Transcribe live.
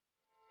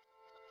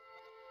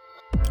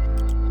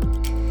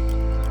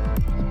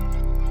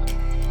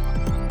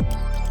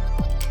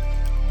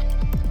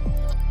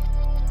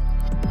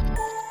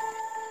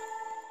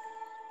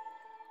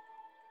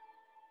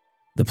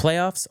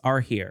playoffs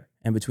are here,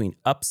 and between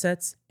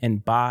upsets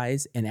and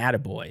buys and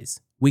attaboys,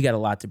 we got a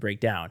lot to break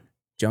down.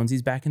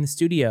 Jonesy's back in the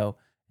studio,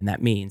 and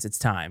that means it's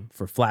time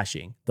for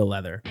Flashing the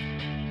Leather.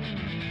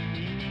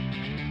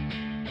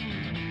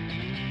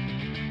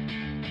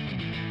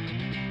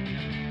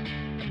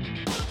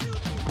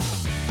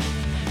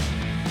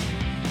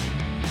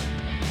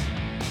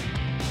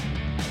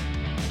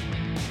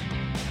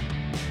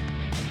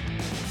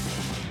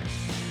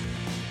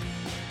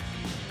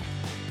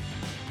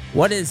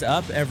 What is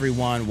up,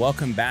 everyone?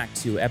 Welcome back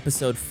to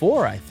episode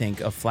 4, I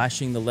think, of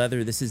Flashing the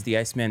Leather. This is the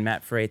Iceman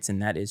Matt Freites,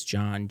 and that is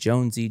John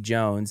Jonesy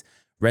Jones,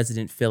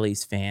 resident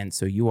Phillies fan.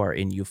 So you are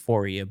in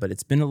euphoria, but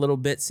it's been a little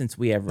bit since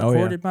we have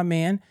recorded, my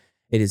man.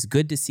 It is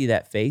good to see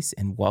that face,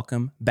 and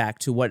welcome back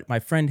to what my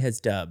friend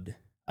has dubbed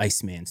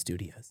Iceman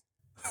Studios.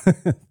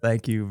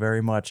 Thank you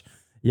very much.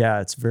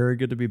 Yeah, it's very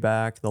good to be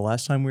back. The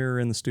last time we were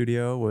in the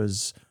studio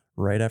was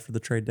right after the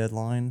trade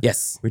deadline.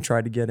 Yes. We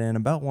tried to get in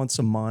about once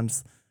a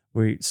month.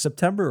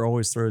 September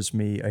always throws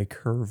me a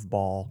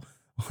curveball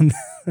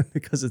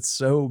because it's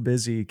so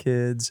busy.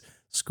 Kids,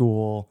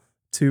 school,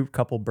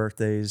 couple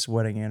birthdays,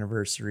 wedding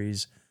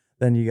anniversaries.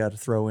 Then you got to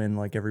throw in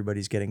like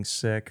everybody's getting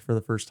sick for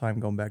the first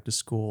time going back to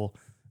school.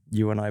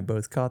 You and I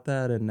both caught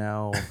that, and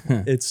now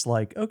it's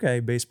like, okay,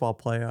 baseball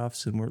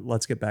playoffs, and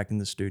let's get back in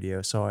the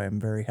studio. So I am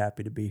very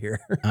happy to be here.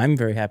 I'm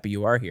very happy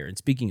you are here. And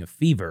speaking of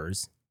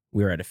fevers,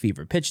 we're at a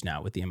fever pitch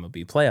now with the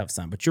MLB playoffs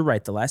on. But you're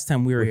right, the last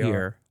time we were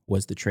here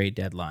was the trade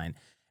deadline.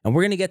 And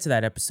we're going to get to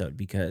that episode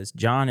because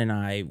John and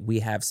I,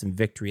 we have some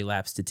victory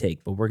laps to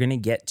take, but we're going to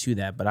get to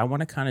that. But I want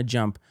to kind of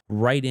jump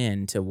right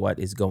into what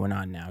is going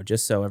on now,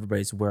 just so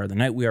everybody's aware. The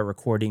night we are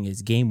recording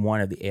is game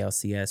 1 of the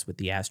ALCS with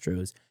the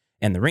Astros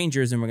and the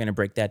Rangers, and we're going to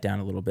break that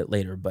down a little bit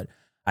later. But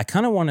I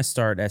kind of want to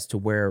start as to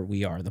where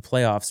we are. The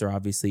playoffs are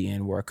obviously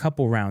in. We're a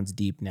couple rounds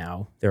deep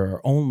now. There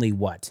are only,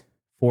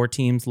 4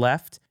 teams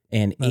left?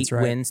 And 8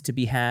 wins to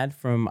be had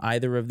from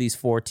either of these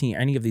 4 teams,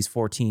 any of these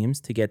 4 teams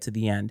to get to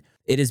the end.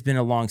 It has been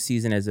a long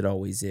season, as it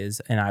always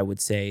is. And I would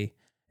say,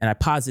 and I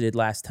posited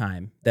last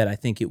time that I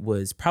think it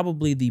was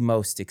probably the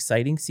most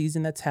exciting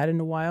season that's had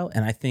in a while.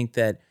 And I think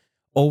that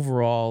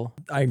overall,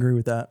 I agree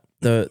with that.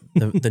 The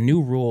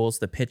new rules,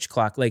 the pitch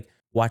clock, like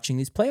watching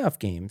these playoff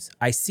games,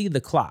 I see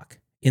the clock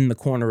in the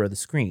corner of the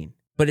screen,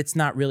 but it's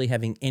not really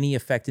having any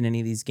effect in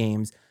any of these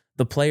games.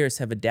 The players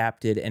have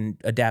adapted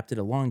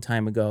a long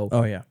time ago.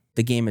 Oh, yeah.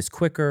 The game is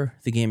quicker,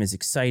 the game is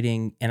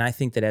exciting, and I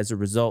think that as a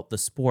result, the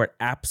sport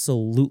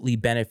absolutely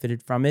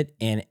benefited from it,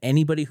 and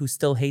anybody who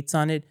still hates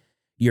on it,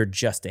 you're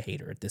just a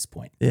hater at this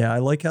point. Yeah, I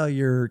like how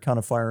you're kind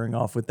of firing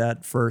off with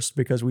that first,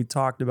 because we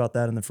talked about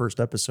that in the first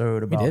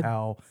episode about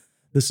how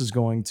is this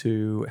going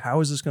to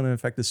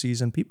affect the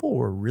season. People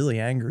were really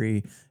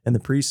angry in the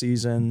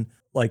preseason,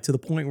 like to the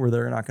point where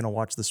they're not going to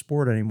watch the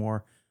sport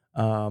anymore.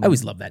 I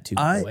always love that too,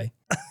 by the way.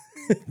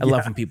 I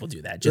love when people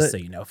do that, so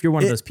you know. If you're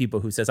one of those people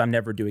who says, I'm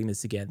never doing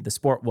this again, the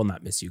sport will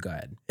not miss you. Go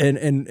ahead.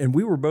 And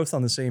we were both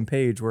on the same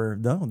page where,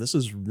 no, this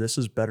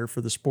is better for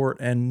the sport,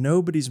 and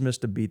nobody's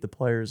missed a beat. The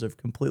players have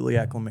completely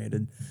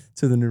acclimated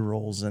to the new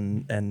rules,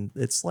 and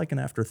it's like an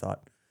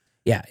afterthought.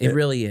 Yeah, it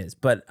really is.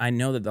 But I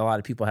know that a lot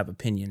of people have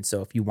opinions,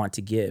 so if you want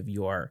to give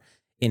your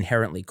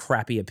inherently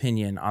crappy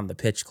opinion on the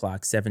pitch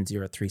clock,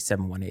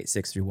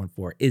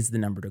 703-718-6314 is the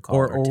number to call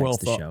or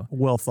text the show.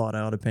 Well thought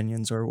out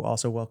opinions are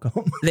also welcome.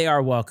 They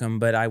are welcome,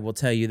 but I will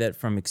tell you that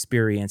from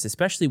experience,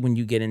 especially when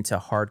you get into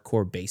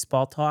hardcore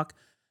baseball talk,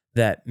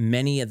 that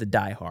many of the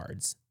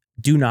diehards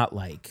do not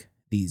like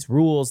these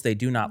rules. They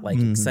do not like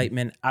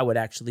excitement. I would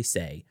actually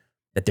say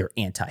that they're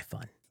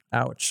anti-fun.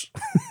 Ouch.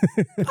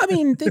 I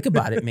mean, think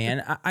about it,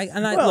 man.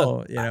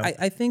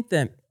 I think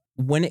that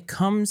when it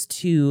comes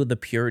to the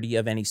purity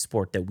of any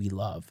sport that we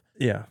love,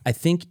 I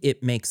think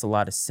it makes a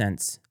lot of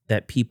sense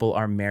that people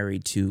are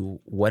married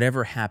to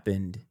whatever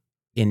happened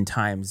in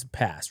times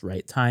past,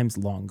 right? Times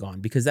long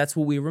gone, because that's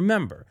what we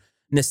remember.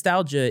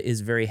 Nostalgia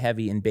is very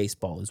heavy in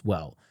baseball as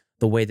well,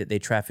 the way that they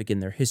traffic in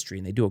their history,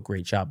 and they do a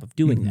great job of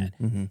doing that.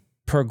 Mm-hmm.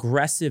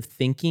 Progressive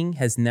thinking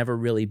has never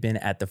really been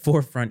at the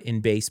forefront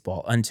in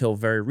baseball until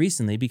very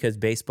recently, because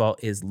baseball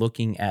is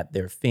looking at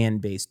their fan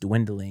base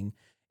dwindling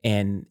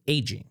and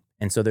aging.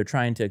 And so they're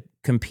trying to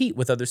compete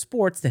with other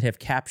sports that have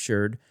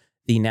captured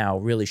the now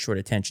really short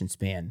attention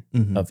span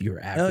of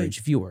your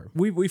average viewer.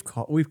 We've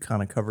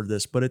kind of covered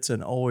this, but it's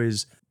an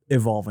always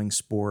evolving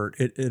sport.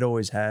 It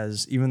always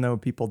has, even though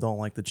people don't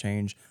like the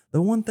change.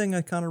 The one thing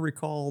I kind of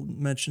recall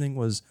mentioning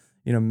was,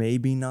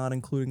 maybe not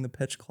including the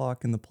pitch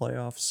clock in the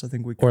playoffs. I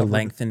think we covered, or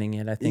lengthening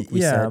it. I think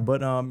we said. Yeah, but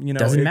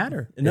doesn't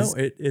matter. No,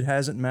 it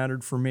hasn't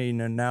mattered for me.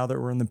 Now that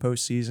we're in the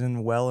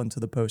postseason, well into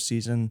the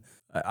postseason,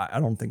 I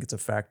don't think it's a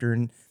factor.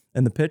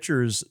 And the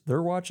pitchers,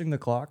 they're watching the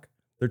clock.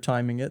 They're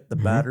timing it. The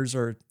batters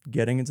are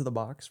getting into the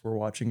box. We're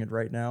watching it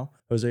right now.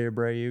 Jose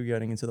Abreu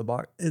getting into the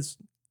box. It's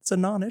a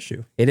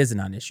non-issue. It is a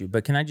non-issue.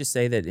 But can I just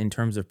say that in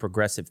terms of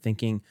progressive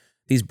thinking,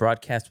 these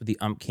broadcasts with the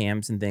ump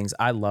cams and things,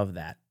 I love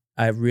that.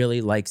 I really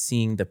like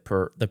seeing the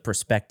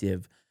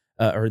perspective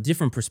or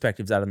different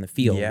perspectives out on the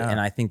field. Yeah. And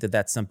I think that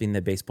that's something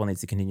that baseball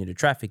needs to continue to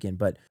traffic in.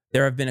 But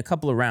there have been a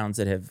couple of rounds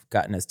that have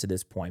gotten us to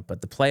this point.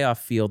 But the playoff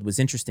field was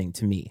interesting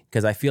to me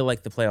because I feel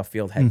like the playoff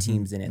field had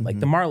teams in it. Like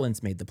the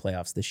Marlins made the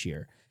playoffs this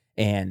year.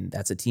 And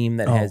that's a team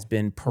that has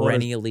been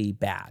perennially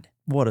bad.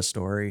 What a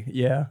story.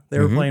 Yeah. They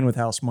were playing with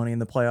house money in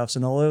the playoffs.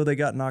 And although they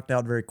got knocked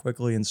out very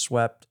quickly and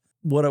swept,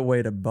 what a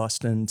way to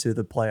bust into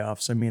the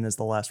playoffs. I mean, as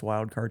the last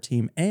wild card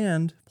team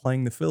and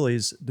playing the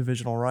Phillies,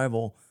 divisional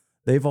rival,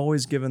 they've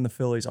always given the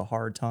Phillies a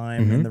hard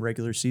time in the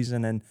regular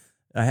season. And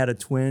I had a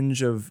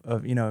twinge of,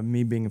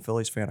 me being a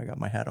Phillies fan, I got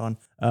my hat on.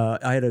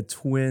 I had a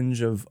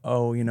twinge of,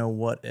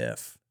 what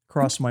if?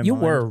 Crossed my mind. You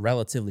were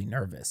relatively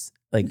nervous.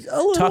 Like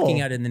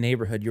talking out in the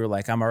neighborhood, you were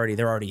like,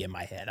 they're already in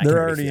my head.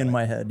 They're already in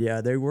my head.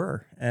 Yeah, they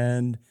were.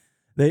 And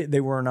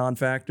they were a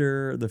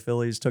non-factor. The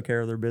Phillies took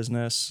care of their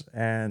business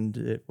and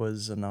it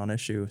was a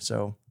non-issue.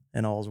 So,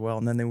 and all is well.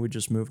 And then they would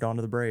just moved on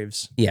to the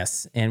Braves.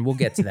 Yes. And we'll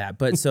get to that.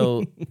 But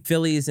so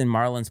Phillies and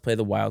Marlins play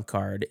the wild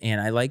card.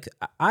 And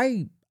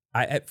I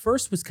at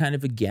first was kind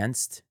of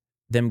against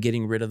them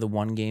getting rid of the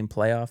 1-game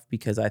playoff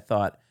because I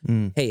thought,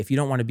 hey, if you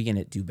don't want to be in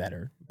it, do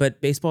better. But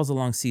baseball's a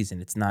long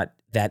season. It's not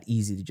that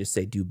easy to just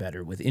say do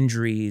better with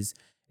injuries.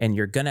 And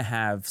you're going to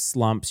have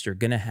slumps. You're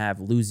going to have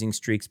losing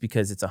streaks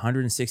because it's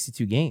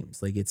 162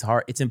 games. Like it's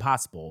hard. It's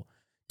impossible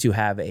to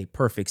have a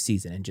perfect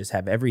season and just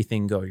have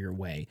everything go your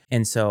way.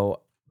 And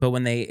so, but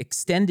when they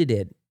extended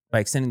it by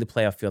extending the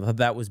playoff field, I thought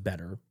that was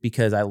better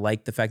because I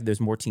like the fact that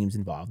there's more teams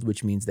involved,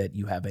 which means that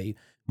you have a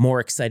more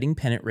exciting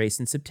pennant race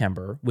in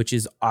September, which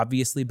is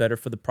obviously better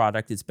for the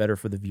product. It's better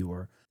for the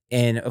viewer.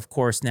 And of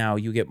course, now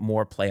you get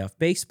more playoff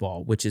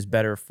baseball, which is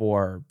better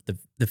for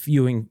the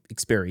viewing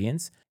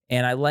experience.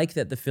 And I like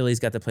that the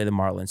Phillies got to play the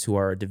Marlins, who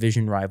are a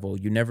division rival.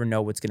 You never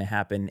know what's going to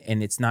happen.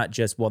 And it's not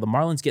just, well, the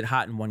Marlins get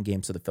hot in 1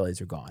 game, so the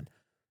Phillies are gone.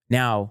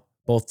 Now,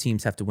 both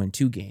teams have to win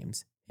 2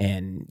 games,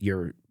 and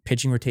your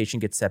pitching rotation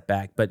gets set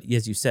back. But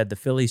as you said, the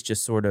Phillies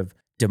just sort of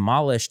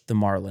demolished the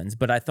Marlins.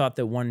 But I thought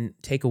that one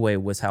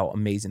takeaway was how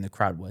amazing the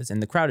crowd was.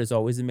 And the crowd is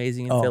always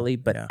amazing in Philly.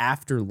 But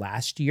after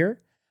last year,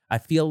 I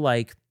feel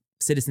like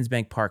Citizens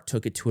Bank Park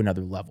took it to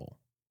another level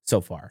so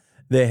far.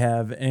 They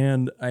have,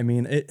 and I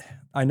mean,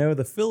 I know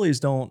the Phillies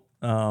don't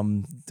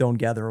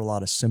gather a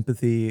lot of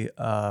sympathy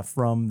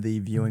from the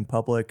viewing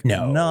public.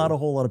 No, not a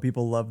whole lot of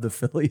people love the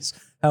Phillies.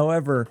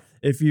 However,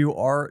 if you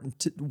are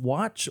to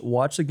watch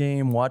the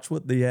game, watch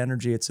what the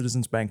energy at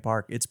Citizens Bank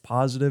Park. It's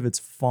positive, it's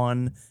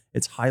fun,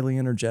 it's highly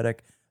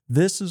energetic.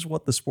 This is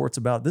what the sport's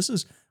about. This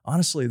is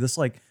honestly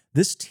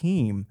this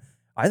team.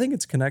 I think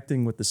it's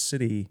connecting with the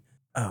city.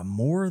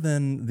 More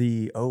than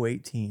the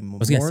 08 team. I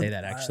was going to say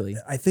that actually.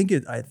 I think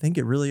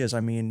it really is. I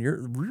mean,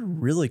 you're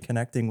really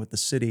connecting with the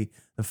city.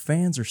 The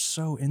fans are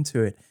so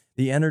into it.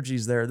 The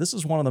energy's there. This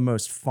is one of the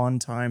most fun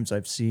times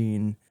I've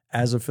seen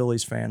as a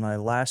Phillies fan.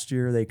 Last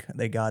year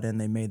they got in,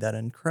 they made that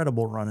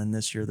incredible run, and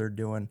this year they're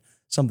doing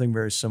something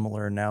very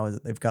similar. And now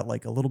they've got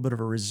like a little bit of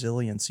a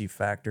resiliency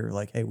factor.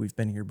 Like, hey, we've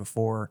been here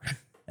before.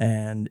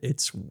 And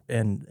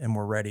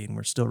we're ready, and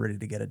we're still ready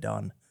to get it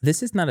done.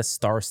 This is not a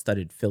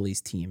star-studded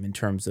Phillies team in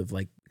terms of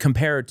like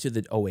compared to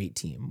the 08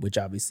 team, which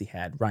obviously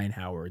had Ryan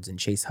Howard's and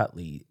Chase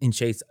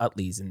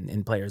Utley's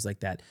and players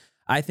like that.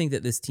 I think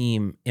that this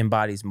team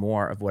embodies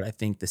more of what I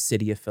think the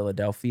city of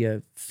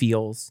Philadelphia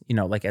feels,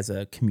 like as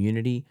a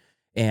community.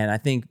 And I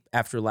think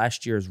after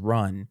last year's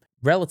run,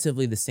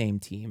 relatively the same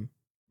team,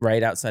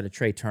 right outside of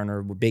Trey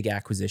Turner, with big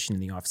acquisition in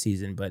the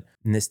offseason. But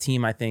this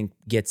team, I think,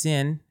 gets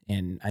in,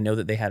 and I know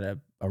that they had a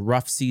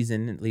rough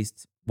season, at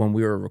least when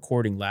we were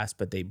recording last,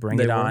 but they bring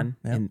it on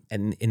and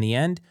in the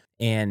end,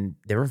 and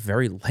they're a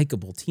very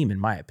likable team, in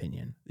my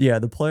opinion. Yeah,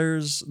 the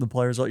players,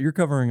 you're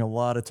covering a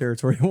lot of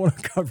territory I want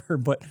to cover,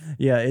 but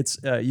yeah, it's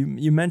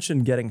you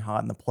mentioned getting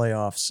hot in the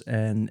playoffs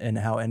and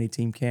how any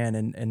team can,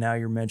 and now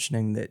you're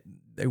mentioning that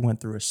they went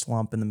through a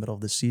slump in the middle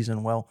of the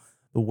season. Well,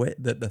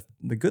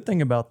 the good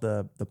thing about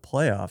the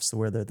playoffs, the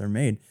way that they're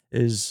made,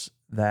 is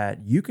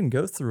that you can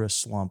go through a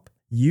slump.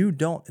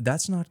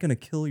 That's not going to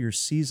kill your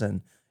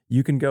season.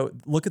 You can go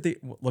look at the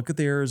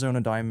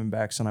Arizona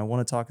Diamondbacks, and I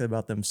want to talk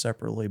about them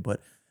separately, but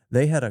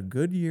they had a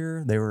good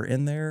year. They were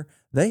in there.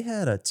 They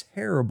had a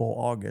terrible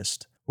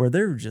August where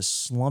they were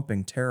just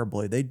slumping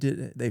terribly.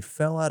 They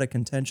fell out of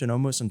contention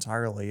almost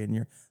entirely,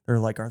 and they're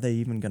like, are they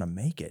even going to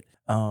make it?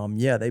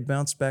 They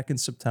bounced back in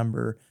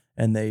September,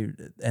 and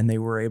they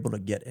were able to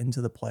get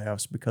into the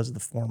playoffs because of the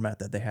format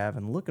that they have.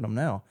 And look at them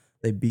now.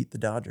 They beat the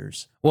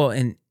Dodgers. Well,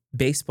 and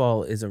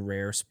baseball is a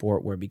rare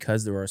sport where,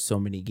 because there are so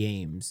many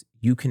games,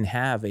 you can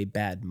have a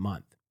bad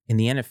month. In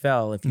the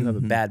NFL, if you have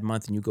a bad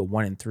month and you go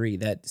 1-3,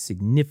 that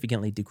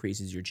significantly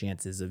decreases your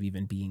chances of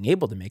even being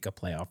able to make a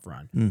playoff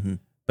run.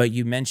 But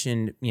you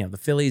mentioned, the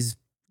Phillies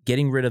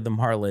getting rid of the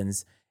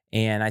Marlins,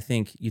 and I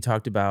think you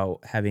talked about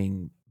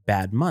having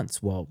bad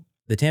months. Well,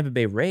 the Tampa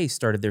Bay Rays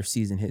started their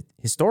season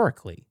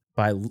historically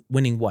by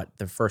winning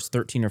the first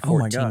 13 or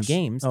 14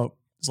 games. Oh,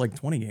 it's like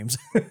 20 games.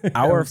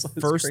 Our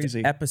first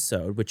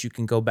episode, which you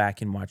can go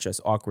back and watch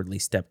us awkwardly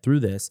step through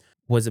this,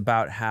 was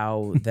about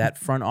how that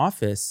front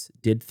office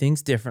did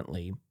things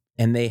differently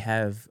and they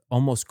have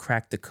almost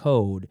cracked the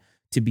code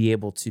to be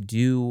able to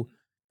do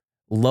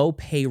low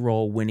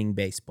payroll winning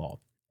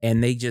baseball.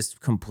 And they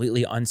just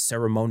completely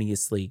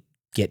unceremoniously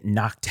get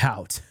knocked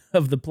out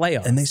of the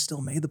playoffs. And they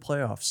still made the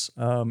playoffs.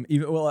 The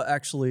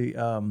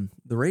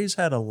Rays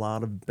had a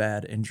lot of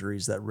bad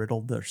injuries that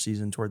riddled their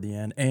season toward the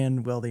end,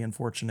 and the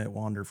unfortunate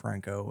Wander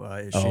Franco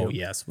issue. Oh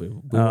yes, we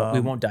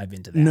won't dive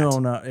into that.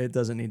 No, it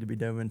doesn't need to be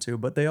dove into.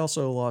 But they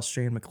also lost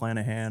Shane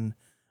McClanahan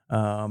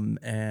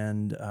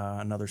and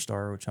another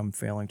star, which I'm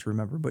failing to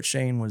remember. But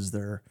Shane was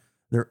their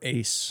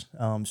ace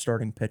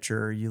starting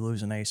pitcher. You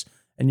lose an ace,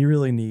 and you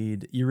really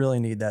need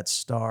that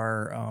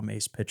star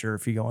ace pitcher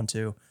if you go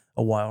into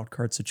a wild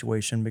card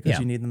situation, because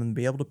you need them to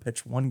be able to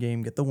pitch one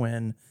game, get the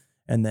win,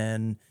 and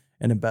then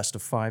in a best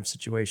of 5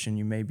 situation,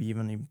 you maybe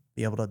even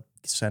be able to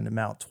send him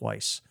out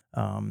twice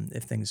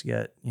if things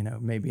get,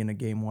 maybe in a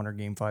game 1 or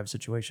game 5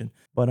 situation.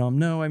 But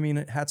no, I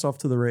mean, hats off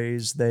to the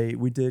Rays.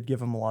 We did give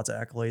them lots of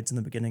accolades in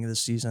the beginning of the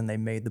season. They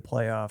made the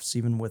playoffs,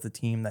 even with a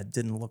team that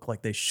didn't look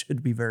like they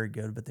should be very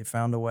good, but they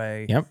found a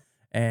way. Yep.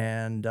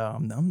 And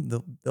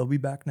they'll be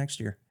back next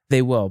year.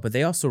 They will, but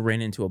they also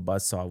ran into a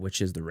buzzsaw, which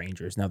is the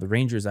Rangers. Now, the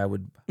Rangers, I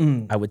would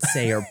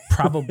say, are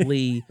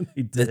probably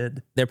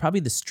they're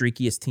probably the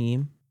streakiest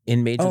team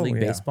in Major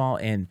League Baseball,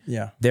 and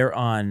they're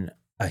on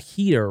a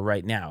heater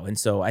right now. And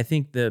so I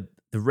think the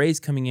Rays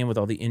coming in with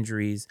all the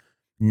injuries,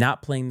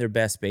 not playing their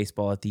best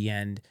baseball at the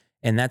end,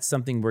 and that's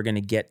something we're going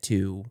to get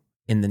to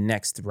in the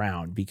next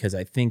round, because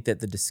I think that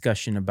the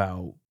discussion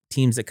about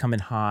teams that come in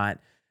hot,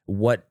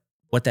 what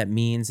that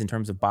means in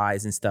terms of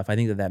buys and stuff, I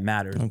think that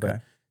matters. Okay.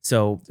 But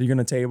So you're going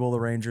to table the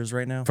Rangers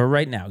right now? For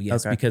right now,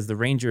 yes, Okay. because the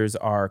Rangers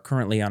are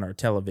currently on our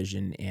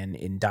television and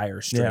in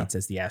dire straits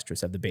as the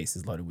Astros have the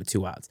bases loaded with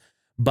 2 outs.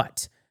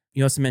 But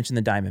you also mentioned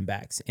the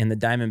Diamondbacks. And the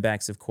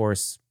Diamondbacks, of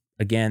course,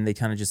 again, they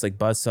kind of just like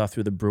buzzsaw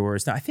through the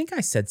Brewers. Now, I think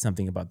I said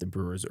something about the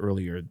Brewers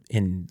earlier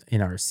in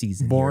our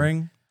season. Boring?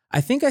 Here. I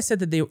think I said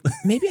that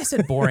maybe I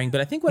said boring, but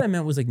I think what I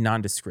meant was like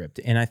nondescript.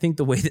 And I think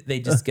the way that they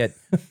just get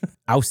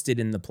ousted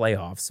in the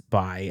playoffs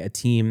by a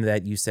team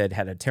that you said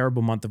had a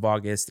terrible month of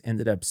August,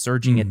 ended up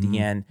surging at the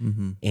end.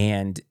 Mm-hmm.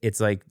 And it's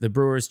like the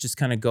Brewers just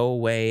kind of go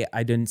away.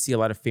 I didn't see a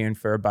lot of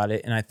fanfare about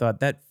it. And I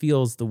thought that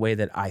feels the way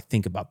that I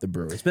think about the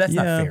Brewers, but that's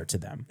not fair to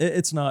them.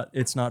 It's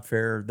not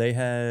fair. They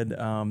had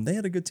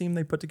a good team.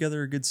 They put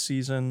together a good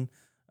season.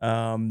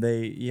 I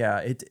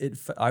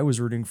was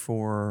rooting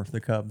for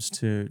the Cubs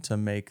to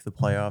make the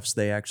playoffs.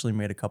 They actually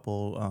made a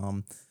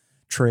couple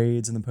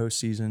trades in the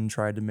postseason,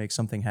 tried to make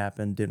something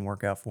happen, didn't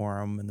work out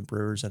for them, and the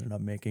Brewers ended up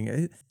making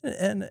it.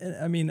 And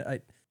I mean,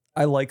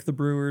 I like the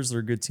Brewers. They're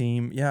a good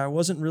team. Yeah, I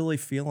wasn't really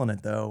feeling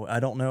it though. I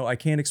don't know. I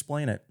can't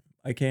explain it.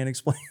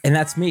 And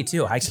that's me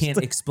too. I can't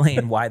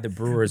explain why the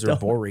Brewers are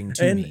boring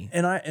to me.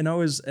 And I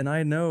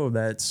know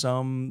that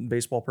some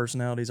baseball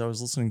personalities I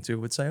was listening to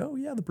would say, "Oh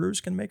yeah, the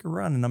Brewers can make a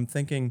run," and I'm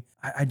thinking,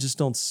 I just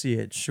don't see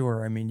it.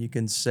 Sure, I mean you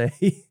can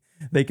say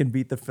they can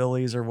beat the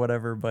Phillies or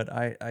whatever, but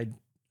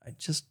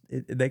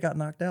they got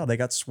knocked out. They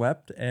got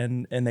swept,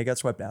 and they got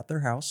swept at their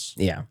house.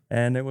 Yeah,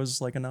 and it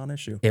was like a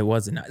non-issue. It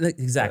wasn't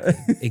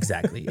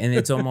exactly, and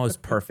it's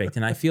almost perfect.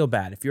 And I feel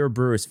bad if you're a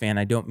Brewers fan.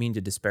 I don't mean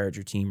to disparage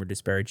your team or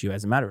disparage you.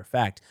 As a matter of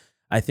fact,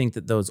 I think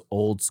that those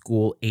old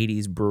school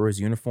 '80s Brewers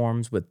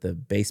uniforms with the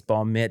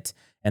baseball mitt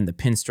and the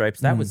pinstripes,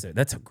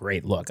 that's a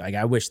great look. Like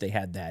I wish they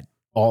had that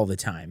all the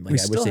time. Like we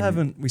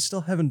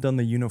still haven't done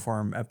the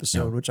uniform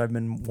episode, which I've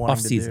been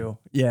wanting to do.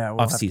 Yeah,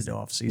 we'll have to do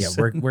off season.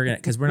 Yeah, we're gonna,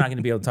 because we're not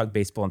gonna be able to talk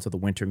baseball until the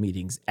winter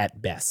meetings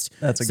at best.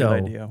 That's a good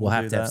idea. We'll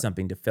have to have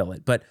something to fill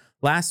it. But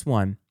last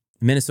one,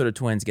 Minnesota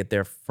Twins get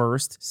their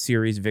first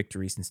series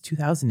victory since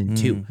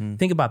 2002. Mm-hmm.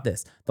 Think about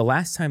this: the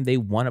last time they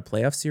won a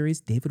playoff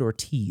series, David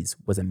Ortiz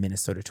was a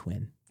Minnesota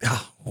Twin.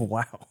 Oh,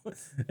 wow.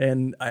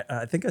 And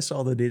I think I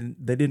saw that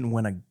they didn't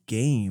win a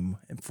game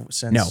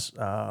since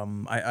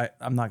I'm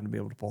not going to be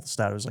able to pull the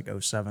stat. It was like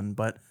 07,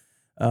 but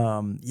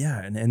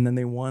and then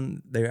they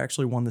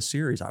actually won the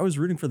series. I was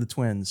rooting for the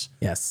Twins.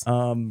 Yes.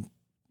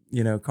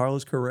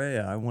 Carlos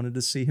Correa, I wanted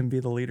to see him be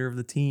the leader of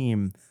the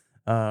team.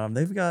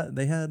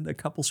 They had a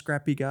couple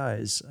scrappy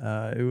guys.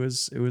 It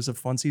was a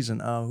fun season.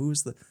 Who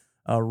was the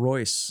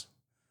Royce?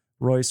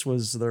 Royce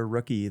was the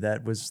rookie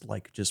that was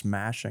like just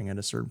mashing at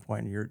a certain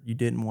point. You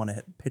didn't want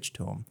to pitch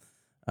to him.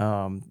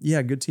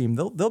 Good team.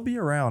 They'll be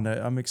around.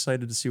 I'm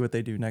excited to see what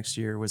they do next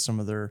year with some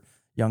of their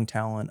young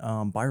talent.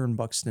 Byron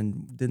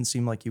Buxton didn't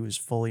seem like he was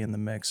fully in the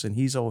mix, and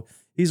he's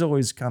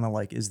always kind of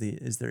like, is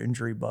their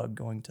injury bug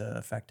going to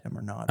affect him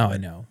or not? Oh, I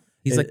know.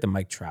 He's like the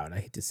Mike Trout. I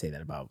hate to say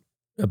that about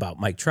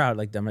Mike Trout,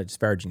 like I'm not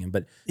disparaging him,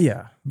 but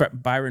yeah,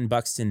 Byron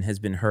Buxton has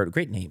been hurt.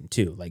 Great name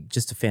too, like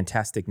just a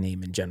fantastic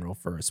name in general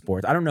for a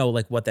sport. I don't know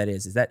like what that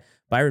is. Is that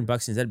Byron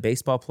Buxton? Is that a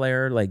baseball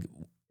player? Like,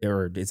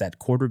 or is that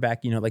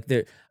quarterback? Like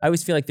I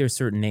always feel like there's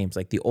certain names,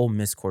 like the Ole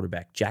Miss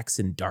quarterback,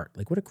 Jackson Dart.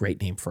 Like what a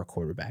great name for a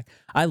quarterback.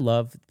 I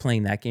love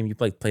playing that game. You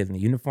play in the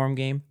uniform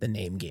game, the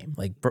name game,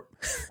 like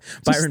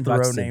Byron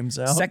Buxton, names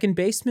out. Second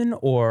baseman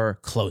or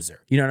closer.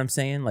 You know what I'm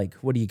saying? Like,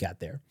 what do you got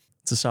there?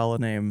 It's a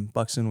solid name.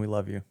 Buxton, we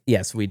love you.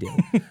 Yes, we do.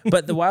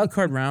 But the wild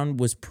card round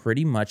was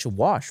pretty much a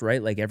wash,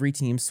 right? Like every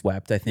team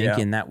swept, I think,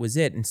 and that was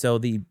it. And so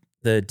the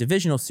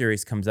divisional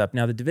series comes up.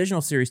 Now, the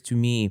divisional series to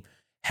me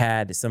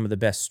had some of the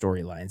best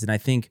storylines. And I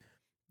think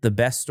the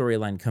best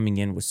storyline coming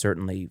in was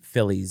certainly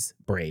Phillies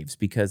Braves,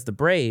 because the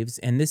Braves,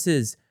 and this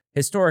is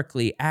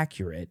historically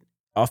accurate,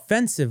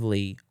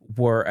 offensively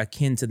were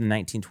akin to the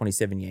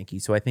 1927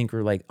 Yankees. So I think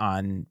we're like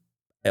on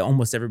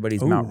almost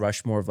everybody's Mount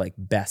Rushmore of like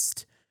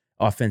best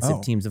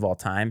offensive teams of all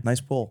time.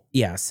 Nice pull.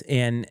 Yes.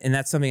 And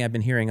that's something I've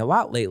been hearing a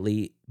lot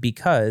lately,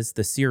 because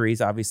the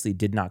series obviously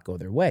did not go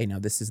their way. Now,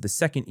 this is the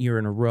second year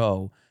in a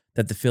row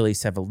that the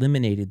Phillies have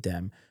eliminated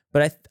them.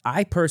 But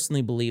I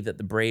personally believe that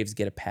the Braves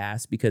get a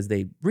pass because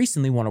they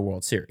recently won a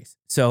World Series.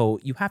 So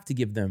you have to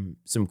give them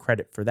some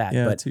credit for that.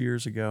 Yeah, but 2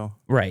 years ago.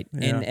 Right.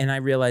 Yeah. And I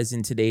realize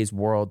in today's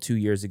world, 2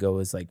 years ago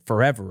is like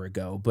forever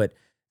ago, but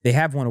they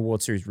have won a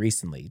World Series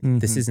recently.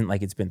 This isn't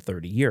like it's been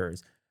 30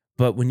 years.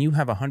 But when you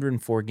have a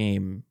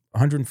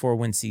 104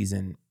 win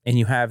season, and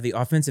you have the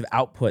offensive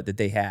output that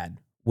they had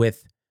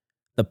with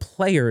the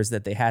players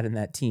that they had in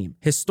that team,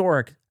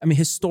 historic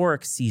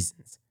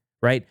seasons,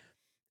 right?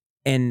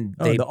 And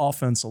the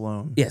offense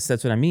alone. Yes,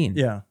 that's what I mean.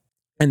 Yeah.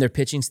 And their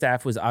pitching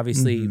staff was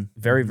obviously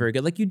very, very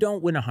good. Like, you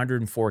don't win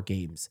 104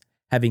 games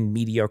having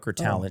mediocre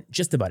talent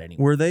just about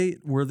anywhere.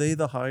 Were they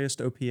the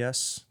highest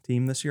OPS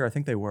team this year? I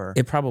think they were.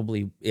 It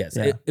probably, yes.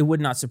 Yeah. It would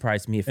not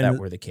surprise me if that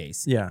were the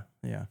case. Yeah.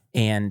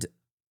 And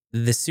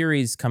the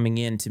series coming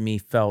in to me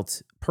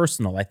felt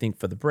personal, I think,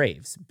 for the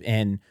Braves.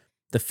 And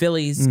the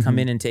Phillies come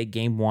in and take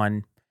game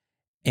one,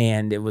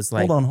 and it was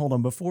like... Hold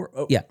on. Before...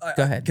 go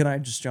ahead. Can I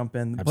just jump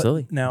in?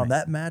 Absolutely. But now,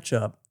 that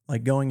matchup,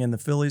 like going in, the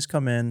Phillies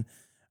come in,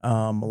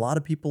 a lot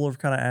of people are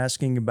kind of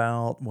asking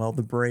about, well,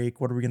 the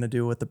break, what are we going to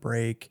do with the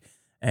break?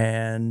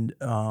 And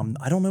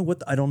I don't know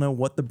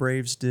what the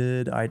Braves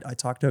did. I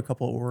talked to a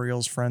couple of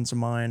Orioles friends of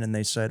mine, and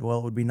they said, well,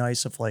 it would be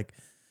nice if like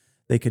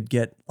they could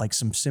get like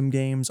some sim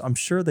games. I'm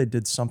sure they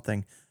did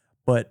something,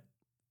 but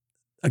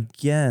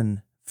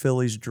again,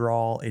 Phillies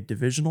draw a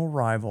divisional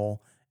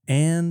rival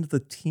and the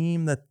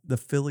team that the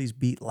Phillies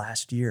beat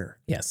last year.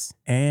 Yes.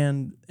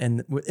 And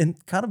in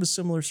kind of a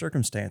similar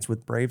circumstance,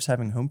 with Braves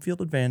having home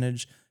field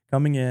advantage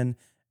coming in.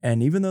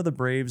 And even though the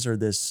Braves are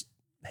this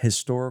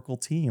historical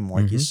team,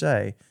 like you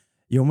say,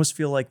 you almost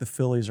feel like the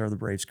Phillies are the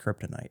Braves'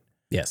 kryptonite.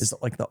 Yes. It's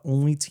like the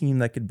only team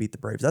that could beat the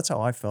Braves. That's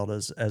how I felt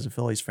as a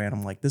Phillies fan.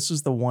 I'm like, this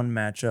is the one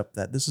matchup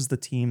that this is the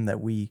team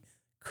that we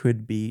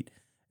could beat.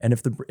 And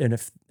if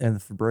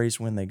the Braves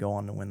win, they go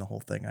on to win the whole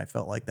thing. I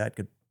felt like that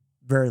could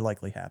very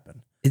likely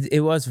happen.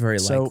 It was very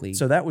likely.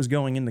 So that was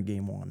going into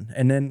game one.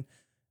 And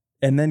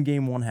then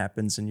game one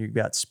happens, and you've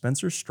got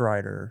Spencer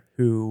Strider,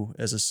 who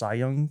is a Cy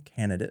Young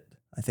candidate.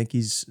 I think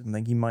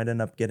he might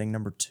end up getting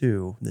number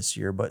 2 this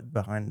year, but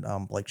behind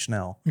Blake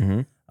Snell.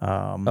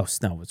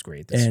 Snell was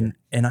great this year.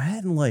 And I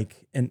hadn't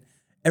and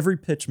every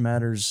pitch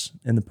matters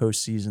in the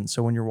postseason.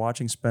 So when you're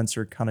watching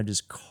Spencer kind of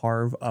just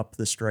carve up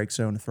the strike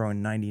zone,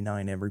 throwing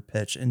 99 every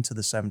pitch into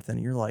the 7th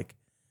inning, you're like,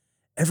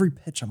 every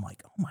pitch, I'm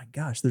like, oh my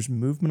gosh, there's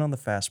movement on the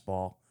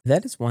fastball.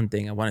 That is one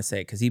thing I want to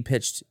say, because he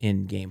pitched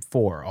in game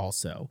 4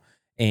 also.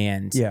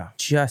 And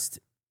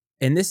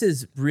and this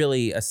is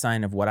really a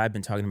sign of what I've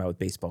been talking about with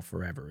baseball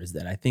forever, is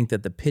that I think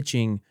that the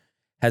pitching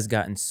has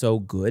gotten so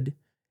good,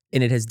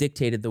 and it has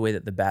dictated the way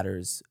that the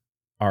batters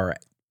are,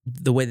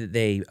 the way that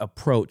they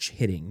approach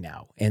hitting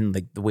now, and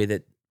like the way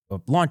that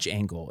launch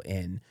angle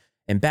and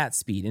bat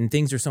speed and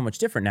things are so much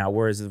different now.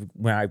 Whereas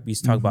when I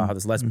used to talk about how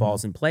there's less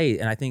balls in play,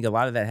 and I think a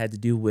lot of that had to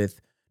do with,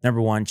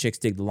 number one, chicks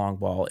dig the long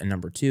ball, and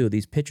number 2,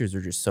 these pitchers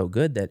are just so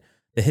good that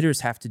the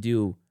hitters have to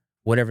do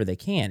whatever they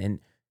can. And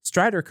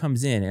Strider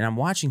comes in, and I'm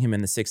watching him in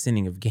the 6th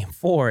inning of game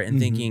 4 and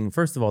thinking,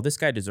 first of all, this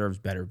guy deserves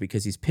better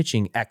because he's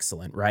pitching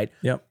excellent, right?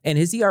 Yep. And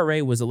his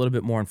ERA was a little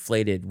bit more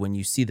inflated when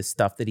you see the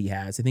stuff that he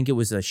has. I think it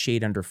was a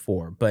shade under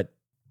 4, but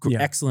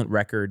excellent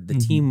record.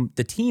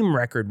 The team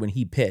record when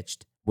he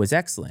pitched was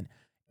excellent.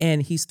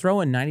 And he's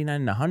throwing 99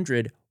 and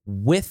 100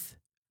 with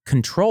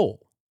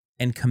control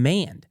and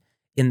command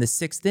in the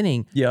 6th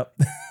inning. Yep.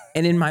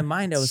 And in my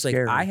mind, I was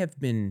Scary. like,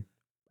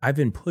 I've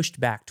been pushed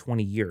back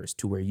 20 years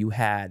to where you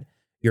had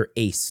your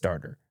ace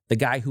starter, the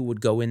guy who would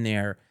go in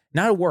there,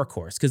 not a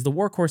workhorse, because the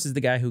workhorse is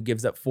the guy who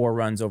gives up 4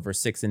 runs over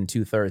 6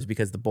 2/3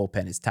 because the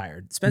bullpen is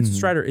tired. Spencer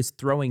Strider is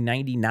throwing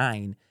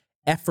 99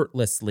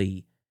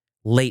 effortlessly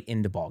late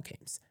into ball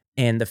games.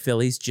 And the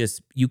Phillies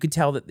you could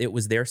tell that it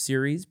was their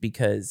series,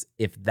 because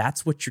if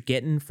that's what you're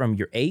getting from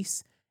your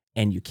ace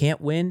and you can't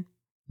win,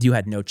 you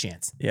had no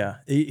chance. Yeah,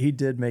 he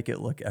did make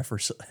it look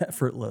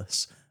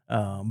effortless.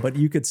 But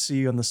you could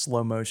see on the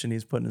slow motion,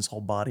 he's putting his whole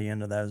body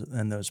into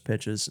those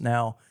pitches.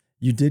 Now,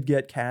 you did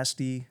get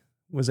Casty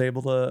was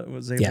able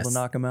to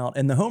knock him out,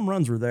 and the home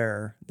runs were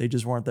there. They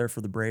just weren't there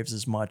for the Braves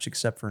as much,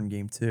 except for in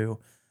game 2,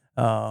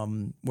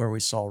 where we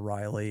saw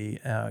Riley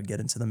get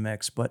into the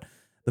mix. But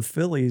the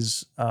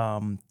Phillies,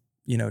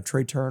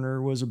 Trey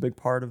Turner was a big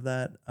part of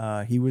that.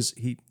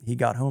 He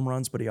got home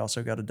runs, but he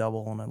also got a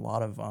double in a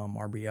lot of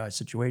RBI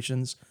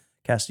situations.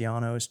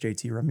 Castellanos,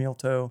 JT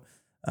Realmuto,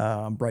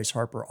 Bryce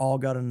Harper all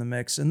got in the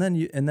mix, and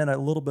then a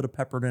little bit of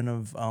peppered in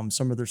of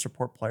some of their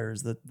support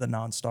players, the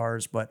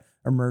non-stars, but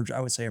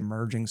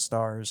emerging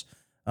stars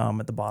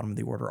at the bottom of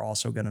the order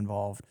also got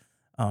involved.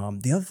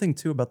 The other thing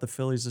too about the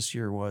Phillies this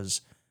year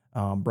was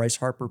Bryce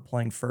Harper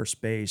playing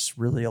first base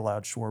really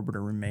allowed Schwarber to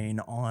remain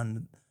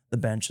on the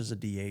bench as a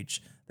DH.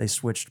 They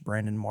switched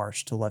Brandon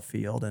Marsh to left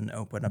field and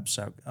opened up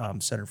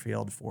center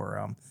field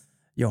for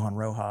Johan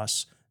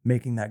Rojas,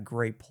 making that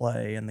great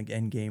play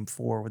in game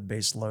 4 with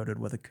base loaded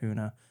with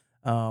Acuna.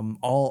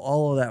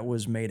 All of that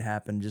was made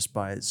happen just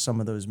by some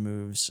of those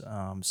moves.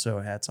 So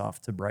hats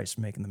off to Bryce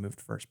making the move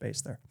to first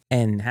base there.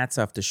 And hats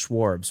off to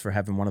Schwarbs for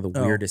having one of the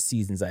weirdest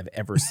seasons I've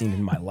ever seen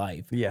in my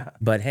life. Yeah.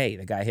 But hey,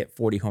 the guy hit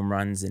 40 home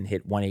runs and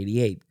hit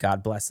 188.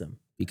 God bless him,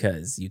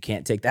 because you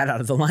can't take that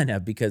out of the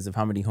lineup because of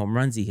how many home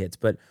runs he hits.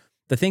 But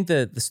I think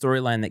the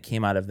storyline that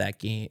came out of that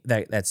game,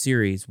 that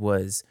series,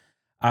 was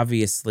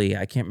obviously,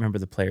 I can't remember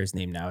the player's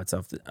name now. It's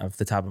off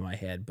the top of my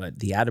head, but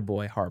the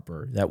attaboy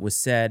Harper, that was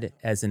said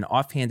as an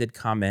offhanded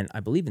comment, I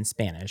believe in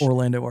Spanish.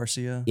 Orlando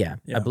Arcia. Yeah,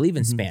 I believe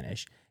in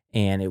Spanish.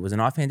 And it was an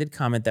offhanded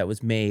comment that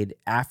was made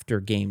after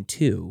game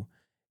 2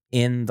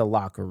 in the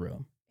locker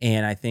room.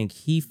 And I think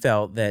he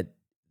felt that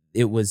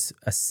it was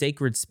a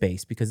sacred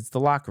space because it's the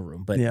locker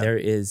room. But there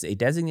is a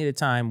designated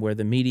time where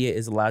the media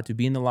is allowed to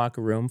be in the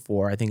locker room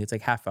for, I think it's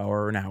like half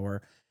hour or an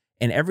hour.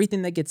 And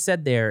everything that gets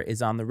said there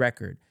is on the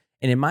record.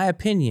 And in my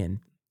opinion,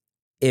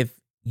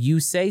 if you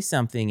say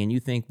something and you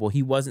think, well,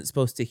 he wasn't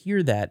supposed to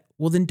hear that,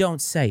 well, then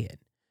don't say it,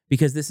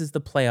 because this is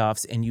the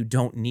playoffs and you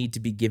don't need to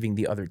be giving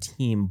the other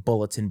team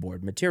bulletin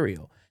board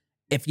material.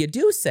 If you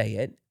do say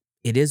it,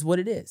 it is what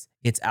it is.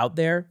 It's out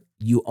there.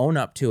 You own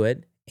up to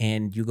it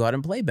and you go out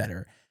and play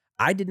better.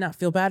 I did not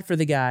feel bad for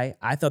the guy.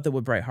 I thought that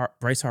what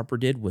Bryce Harper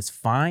did was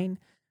fine,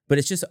 but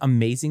it's just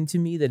amazing to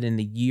me that in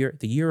the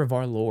year of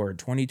our Lord,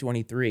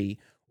 2023,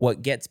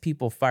 what gets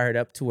people fired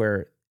up to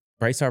where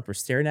Bryce Harper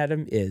staring at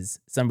him is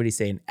somebody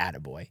saying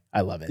attaboy.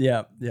 I love it.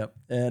 Yeah, yep.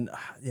 And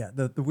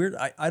the weird,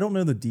 I don't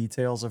know the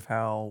details of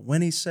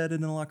when he said it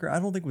in the locker. I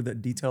don't think the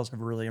details have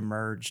really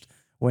emerged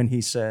when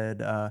he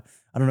said, I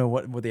don't know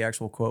what the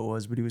actual quote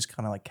was, but he was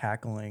kind of like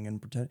cackling and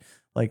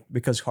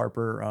because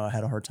Harper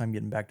had a hard time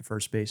getting back to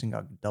first base and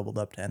got doubled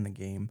up to end the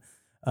game.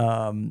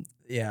 And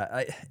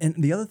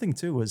the other thing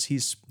too was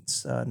he's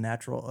a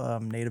natural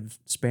native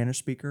Spanish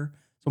speaker.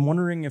 So I'm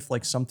wondering if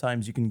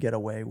sometimes you can get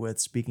away with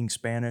speaking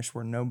Spanish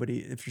where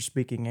if you're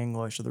speaking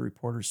English or the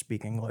reporters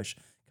speak English,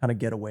 kind of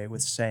get away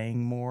with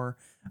saying more.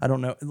 I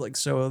don't know.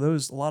 So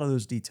a lot of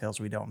those details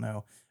we don't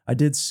know. I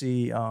did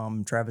see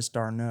Travis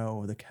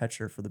d'Arnaud, the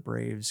catcher for the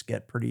Braves,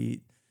 get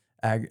pretty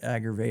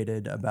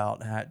aggravated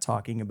about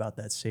talking about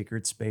that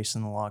sacred space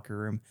in the locker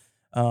room.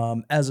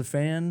 As a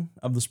fan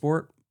of the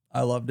sport,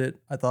 I loved it.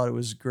 I thought it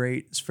was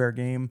great. It's fair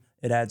game.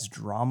 It adds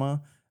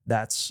drama.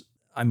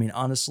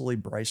 Honestly,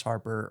 Bryce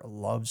Harper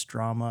loves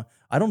drama.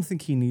 I don't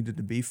think he needed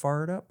to be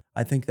fired up.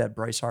 I think that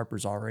Bryce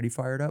Harper's already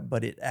fired up,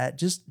 but it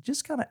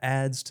just kind of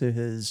adds to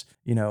his,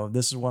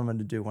 this is what I'm going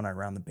to do when I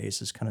round the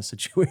bases kind of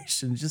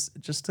situation.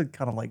 Just to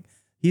kind of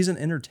he's an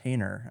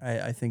entertainer.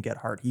 I think at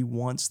heart, he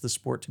wants the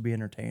sport to be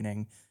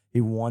entertaining.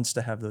 He wants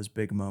to have those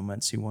big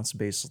moments. He wants the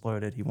bases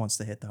loaded. He wants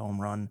to hit the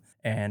home run,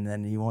 and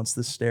then he wants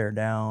to stare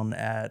down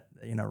at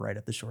right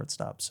at the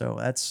shortstop. So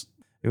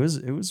it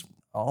was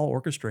all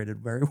orchestrated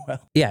very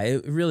well. Yeah,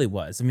 it really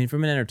was. I mean,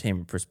 from an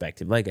entertainment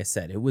perspective, like I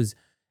said, it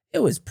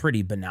was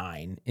pretty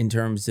benign in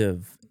terms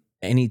of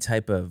any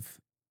type of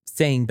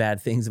saying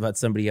bad things about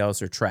somebody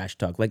else or trash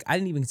talk. I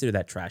didn't even consider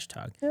that trash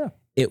talk. Yeah.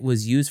 It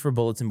was used for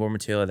bulletin board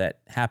material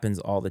that happens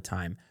all the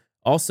time.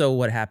 Also,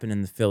 what happened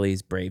in the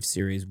Phillies-Braves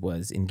series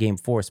was in Game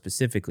 4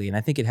 specifically, and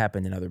I think it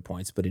happened in other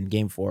points, but in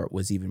Game 4 it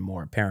was even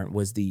more apparent,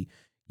 was the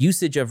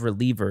usage of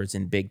relievers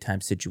in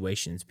big-time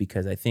situations.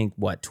 Because I think,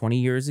 20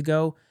 years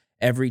ago,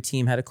 every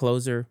team had a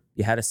closer,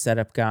 you had a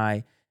setup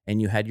guy,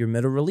 and you had your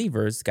middle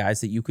relievers, guys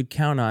that you could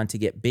count on to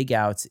get big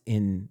outs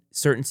in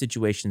certain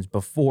situations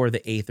before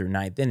the 8th or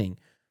 9th inning.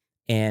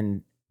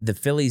 And the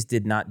Phillies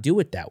did not do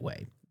it that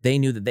way. They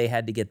knew that they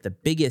had to get the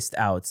biggest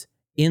outs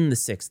in the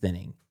 6th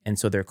inning. And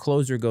so their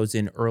closer goes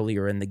in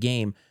earlier in the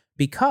game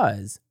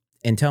because,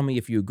 and tell me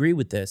if you agree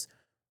with this,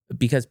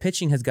 because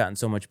pitching has gotten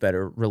so much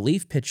better,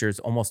 relief pitchers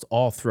almost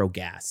all throw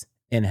gas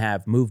and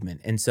have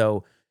movement. And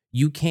so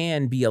you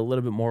can be a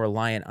little bit more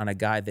reliant on a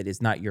guy that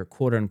is not your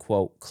quote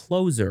unquote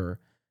closer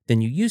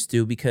than you used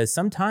to, because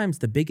sometimes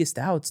the biggest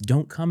outs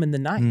don't come in the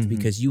ninth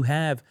because you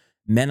have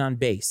men on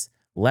base,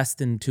 less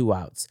than 2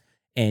 outs,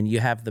 and you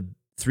have the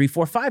 3,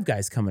 4, 5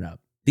 guys coming up.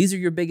 These are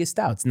your biggest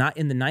outs, not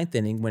in the 9th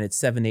inning when it's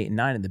 7, 8, and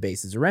 9 and the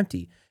bases are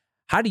empty.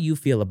 How do you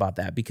feel about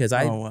that? Because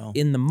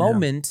in the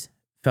moment,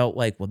 felt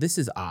like, well, this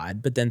is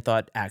odd, but then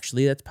thought,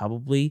 actually, that's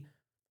probably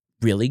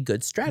really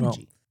good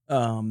strategy.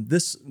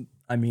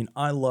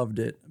 I loved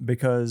it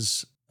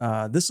because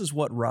this is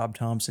what Rob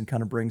Thompson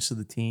kind of brings to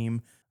the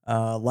team.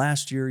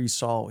 Last year, you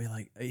saw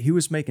he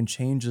was making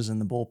changes in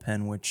the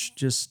bullpen, which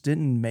just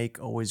didn't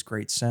make always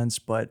great sense,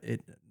 but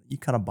you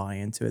kind of buy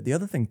into it. The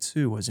other thing,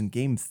 too, was in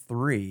Game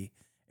 3,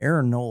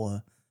 Aaron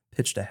Nola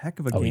pitched a heck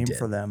of a game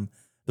for them.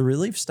 the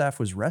relief staff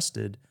was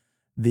rested.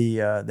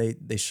 They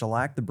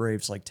shellacked the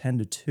Braves like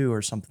 10-2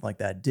 or something like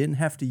that. Didn't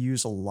have to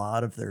use a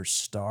lot of their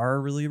star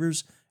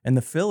relievers. And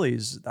the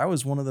Phillies, that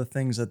was one of the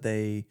things that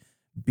they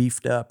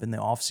beefed up in the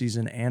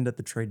offseason and at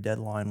the trade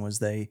deadline was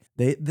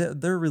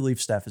their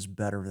relief staff is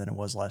better than it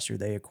was last year.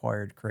 They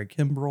acquired Craig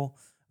Kimbrell.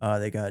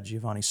 They got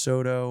Giovanni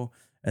Soto.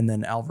 And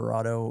then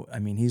Alvarado, I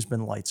mean, he's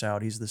been lights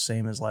out. He's the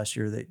same as last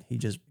year. That he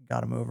just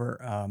got him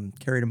over,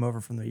 carried him over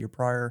from the year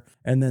prior.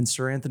 And then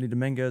Sir Anthony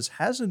Dominguez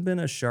hasn't been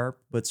as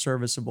sharp, but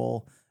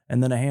serviceable.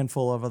 And then a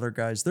handful of other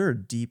guys.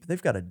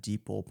 They've got a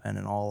deep bullpen,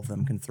 and all of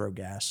them can throw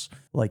gas,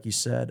 like you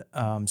said.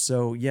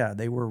 So yeah,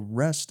 they were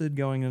rested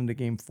going into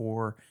Game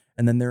 4.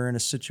 And then they're in a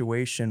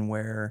situation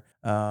where,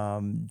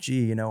 our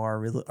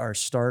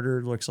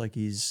starter looks like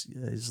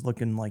he's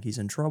looking like he's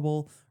in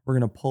trouble. We're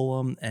gonna pull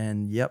him,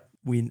 and yep,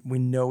 we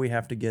know we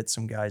have to get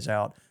some guys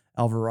out.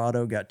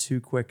 Alvarado got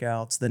 2 quick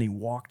outs, then he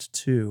walked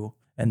 2,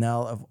 and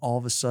now all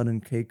of a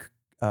sudden, Craig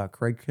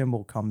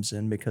Kimbrell comes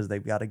in because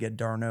they've got to get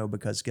d'Arnaud,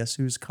 because guess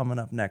who's coming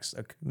up next?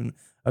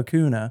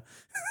 Acuna.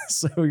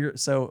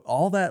 so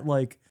all that,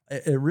 like,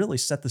 it really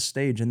set the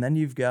stage, and then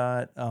you've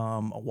got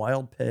a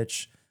wild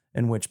pitch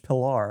in which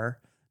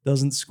Pilar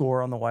doesn't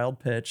score on the wild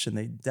pitch, and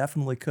they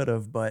definitely could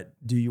have, but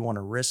do you want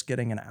to risk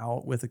getting an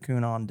out with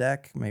Acuna on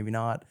deck? Maybe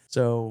not.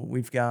 So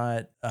we've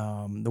got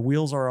the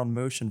wheels are on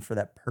motion for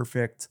that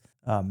perfect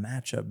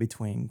matchup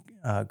between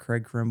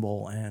Craig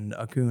Kimbrell and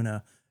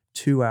Acuna.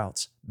 2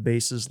 outs,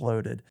 bases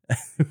loaded.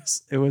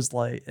 It was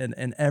like,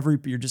 and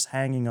you're just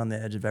hanging on the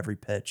edge of every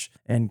pitch.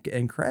 And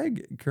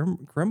Craig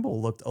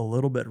Kimbrell looked a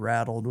little bit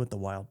rattled with the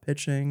wild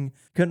pitching.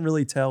 Couldn't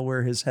really tell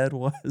where his head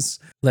was.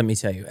 Let me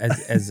tell you,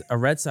 as a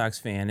Red Sox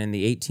fan in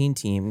the 18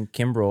 team,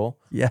 Kimbrell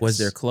was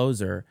their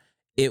closer.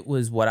 It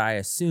was what I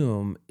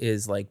assume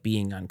is like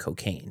being on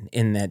cocaine,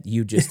 in that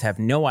you just have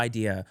no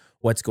idea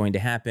what's going to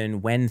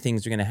happen, when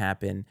things are going to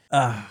happen.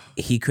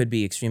 He could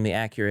be extremely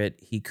accurate.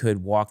 He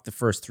could walk the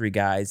first 3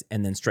 guys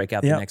and then strike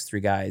out the next 3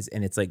 guys.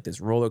 And it's like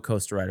this roller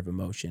coaster ride of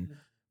emotion.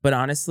 But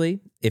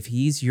honestly, if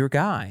he's your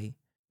guy,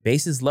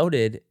 bases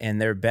loaded, and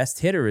their best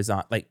hitter is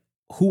on, like,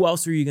 who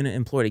else are you going to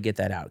employ to get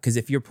that out? Because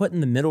if you're putting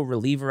the middle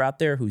reliever out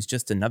there who's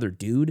just another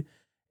dude,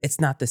 it's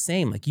not the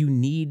same. Like, you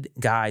need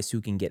guys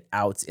who can get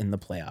outs in the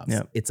playoffs.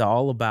 Yep. It's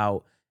all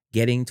about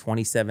getting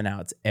 27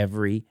 outs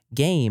every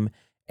game.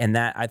 And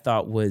that, I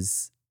thought,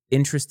 was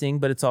interesting,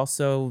 but it's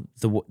also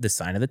the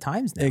sign of the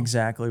times now.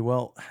 Exactly.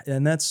 Well,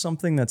 and that's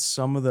something that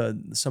some of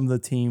the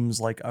teams,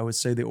 like I would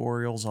say the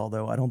Orioles,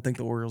 although I don't think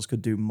the Orioles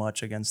could do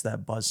much against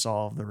that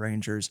buzzsaw of the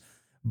Rangers,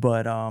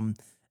 but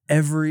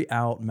every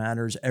out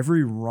matters.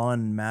 Every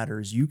run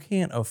matters. You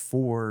can't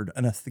afford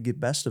a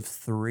best of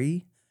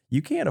 3.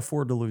 You can't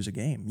afford to lose a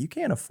game. You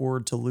can't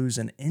afford to lose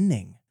an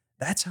inning.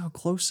 That's how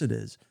close it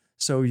is.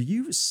 So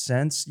you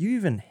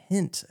even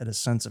hint at a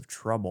sense of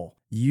trouble.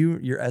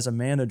 You're as a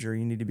manager,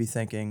 you need to be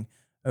thinking,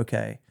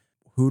 okay,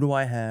 who do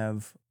I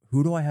have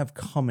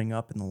coming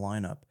up in the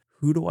lineup?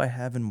 Who do I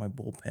have in my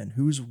bullpen?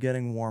 Who's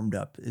getting warmed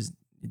up?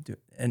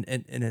 And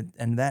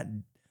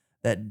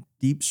that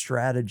deep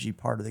strategy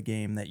part of the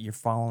game that you're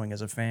following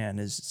as a fan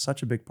is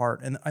such a big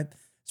part. And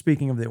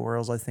speaking of the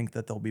Orioles, I think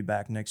that they'll be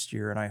back next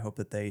year, and I hope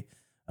that they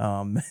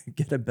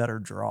get a better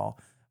draw.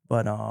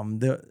 But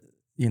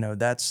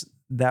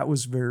that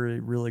was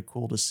really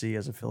cool to see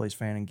as a Phillies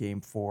fan in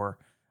Game 4.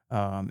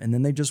 And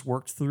then they just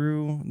worked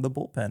through the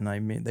bullpen. I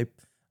mean,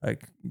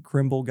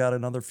 Kimbrell got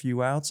another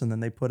few outs, and then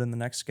they put in the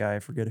next guy. I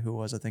forget who it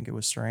was. I think it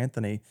was Sir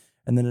Anthony.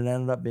 And then it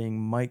ended up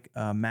being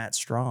Matt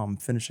Strom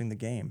finishing the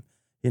game.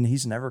 And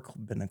he's never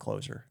been a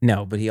closer.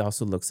 No, but he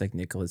also looks like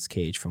Nicolas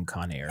Cage from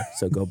Con Air.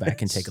 So go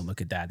back and take a look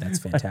at that. That's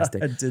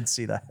fantastic. I did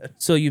see that.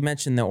 So you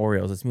mentioned the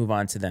Orioles. Let's move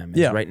on to them.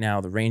 Yeah. Right now,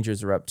 the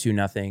Rangers are up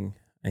 2-0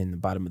 in the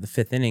bottom of the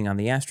 5th inning on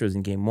the Astros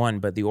in Game 1.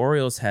 But the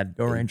Orioles had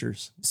Go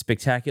Rangers.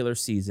 Spectacular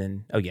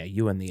season. Oh, yeah,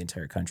 you and the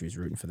entire country is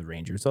rooting for the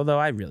Rangers, although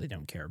I really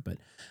don't care. But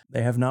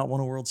they have not won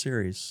a World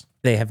Series.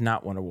 They have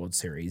not won a World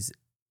Series.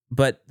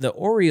 But the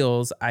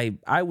Orioles,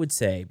 I would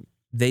say,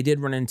 they did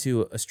run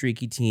into a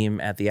streaky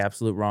team at the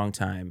absolute wrong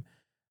time.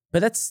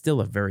 But that's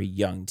still a very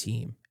young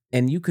team.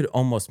 And you could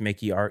almost make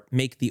the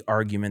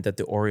argument that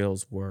the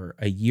Orioles were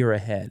a year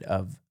ahead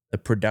of the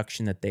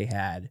production that they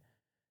had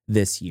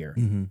this year.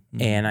 Mm-hmm,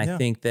 mm-hmm. And I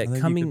think that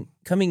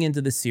coming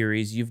into the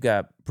series, you've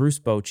got Bruce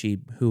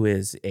Bochy, who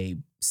is a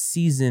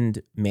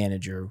seasoned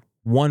manager,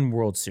 won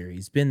World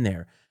Series, been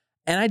there.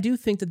 And I do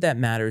think that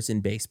matters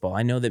in baseball.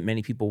 I know that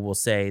many people will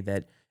say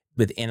that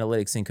with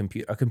analytics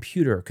and a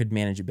computer could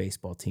manage a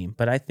baseball team.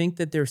 But I think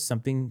that there's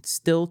something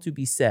still to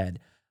be said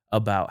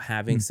about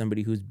having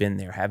somebody who's been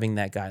there, having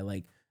that guy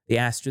like the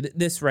Astros.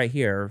 This right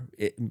here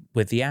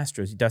with the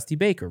Astros, Dusty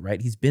Baker, right?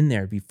 He's been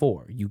there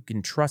before. You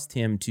can trust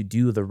him to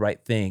do the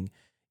right thing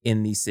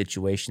in these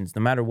situations.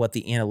 No matter what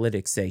the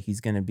analytics say,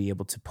 he's going to be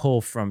able to pull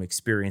from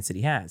experience that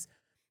he has.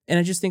 And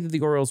I just think that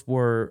the Orioles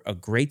were a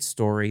great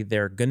story.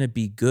 They're going to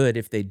be good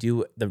if they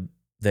do the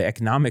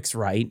economics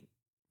right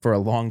for a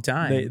long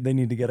time. They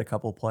need to get a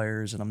couple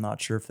players, and I'm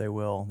not sure if they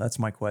will. That's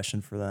my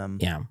question for them.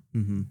 Yeah.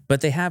 Mm-hmm. But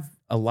they have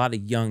a lot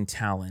of young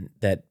talent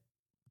that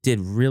did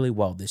really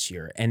well this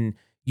year. And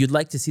you'd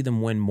like to see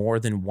them win more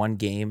than one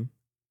game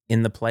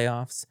in the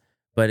playoffs.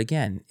 But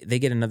again, they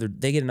get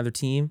another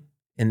team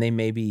and they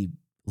maybe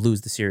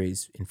lose the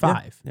series in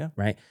 5,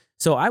 right?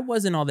 So I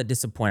wasn't all that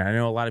disappointed. I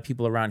know a lot of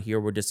people around here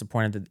were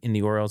disappointed in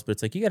the Orioles, but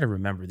it's like, you got to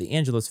remember, the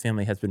Angelos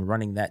family has been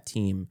running that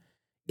team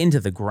into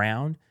the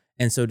ground.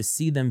 And so to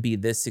see them be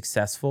this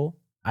successful,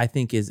 I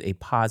think is a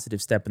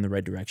positive step in the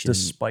right direction.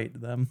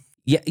 Despite them.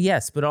 Yeah,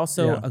 yes, but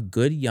also a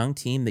good young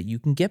team that you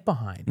can get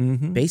behind.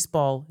 Mm-hmm.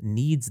 Baseball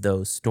needs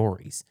those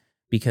stories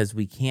because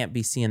we can't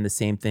be seeing the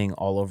same thing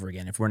all over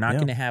again. If we're not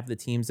going to have the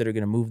teams that are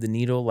going to move the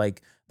needle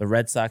like the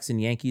Red Sox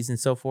and Yankees and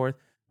so forth,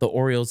 the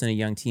Orioles and a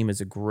young team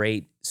is a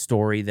great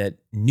story that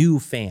new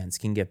fans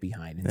can get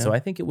behind. And so I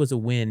think it was a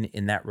win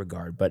in that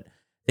regard, but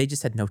they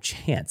just had no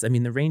chance. I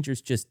mean, the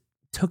Rangers just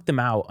took them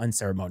out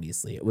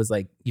unceremoniously. It was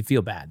like, you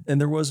feel bad. And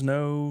there was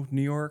no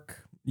New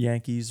York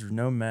Yankees, there's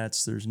no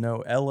Mets, there's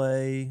no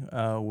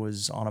LA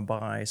was on a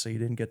bye, so you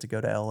didn't get to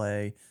go to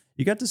LA.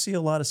 You got to see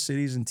a lot of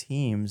cities and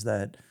teams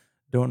that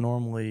don't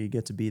normally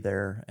get to be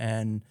there.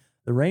 And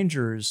the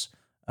Rangers,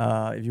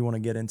 if you want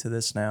to get into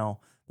this now,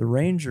 the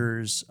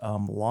Rangers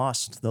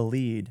lost the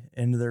lead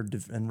in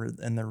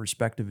their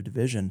respective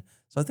division.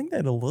 So I think they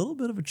had a little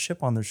bit of a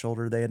chip on their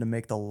shoulder. They had to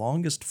make the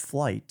longest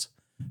flight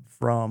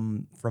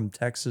from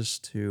Texas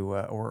to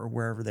or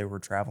wherever they were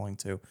traveling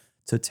to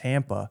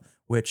Tampa,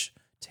 which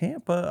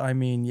Tampa, I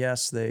mean,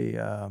 yes, they're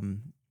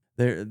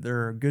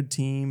a good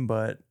team,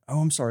 but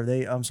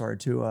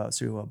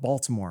to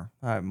Baltimore.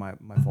 My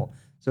fault.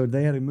 So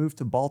they had to move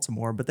to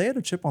Baltimore, but they had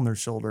a chip on their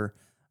shoulder,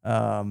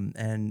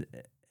 and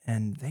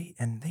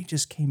they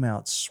just came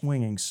out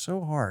swinging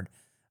so hard.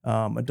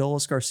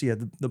 Adolis Garcia,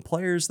 the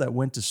players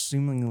that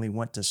seemingly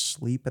went to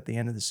sleep at the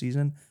end of the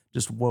season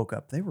just woke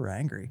up. They were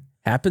angry.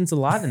 Happens a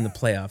lot in the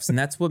playoffs, and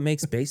that's what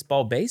makes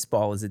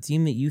baseball is a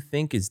team that you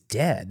think is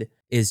dead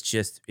is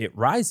just, it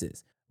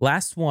rises.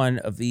 Last one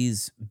of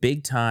these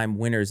big-time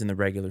winners in the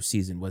regular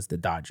season was the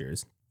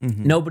Dodgers.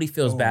 Mm-hmm. Nobody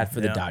feels bad for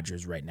the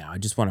Dodgers right now. I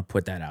just want to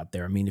put that out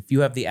there. I mean, if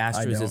you have the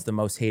Astros as the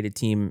most hated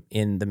team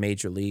in the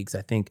major leagues,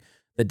 I think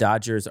the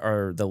Dodgers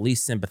are the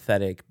least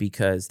sympathetic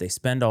because they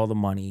spend all the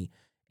money,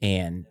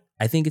 and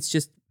I think it's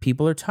just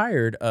people are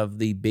tired of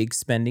the big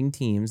spending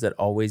teams that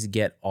always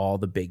get all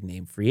the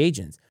big-name free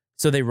agents.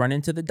 So they run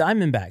into the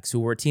Diamondbacks, who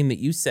were a team that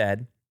you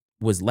said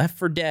was left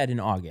for dead in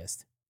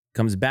August,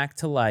 comes back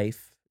to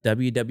life,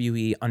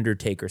 WWE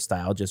Undertaker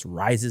style, just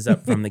rises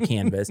up from the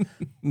canvas.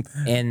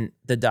 And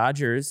the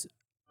Dodgers,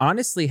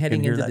 honestly,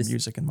 heading into this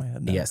music in my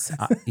head now. Yes,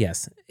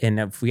 yes. And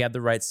if we had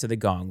the rights to the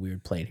gong, we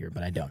would play it here,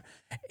 but I don't.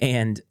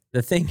 And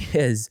the thing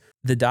is,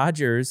 the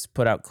Dodgers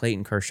put out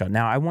Clayton Kershaw.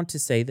 Now, I want to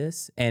say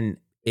this, and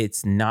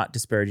it's not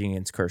disparaging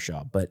against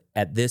Kershaw, but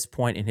at this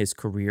point in his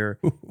career,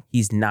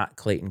 he's not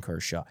Clayton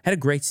Kershaw. Had a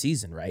great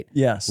season, right?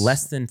 Yes.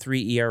 Less than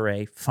 3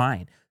 ERA,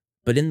 fine.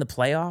 But in the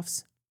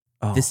playoffs,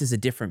 this is a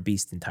different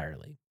beast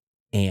entirely.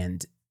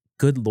 And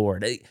good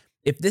Lord,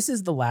 if this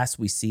is the last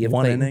we see of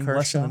Clayton Kershaw,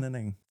 less than an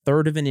inning.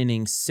 Third of an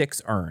inning,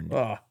 6 earned.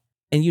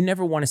 And you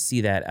never want to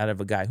see that out of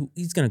a guy who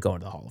he's going to go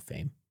into the Hall of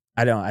Fame.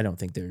 I don't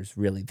think there's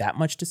really that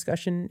much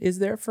discussion, is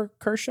there, for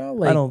Kershaw?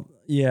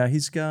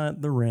 He's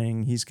got the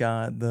ring. He's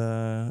got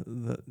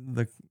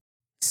the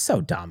so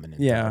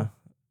dominant. Yeah.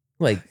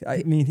 Though.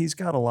 I mean, he's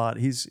got a lot.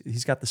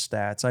 He's got the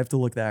stats. I have to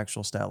look the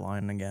actual stat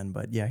line again,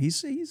 but yeah, he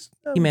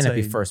may not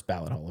be first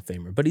ballot Hall of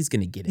Famer, but he's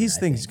going to get in. He's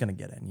going to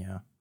get in, yeah.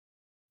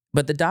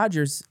 But the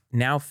Dodgers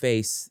now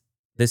face,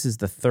 this is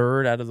the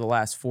third out of the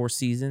last 4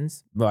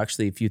 seasons. Well,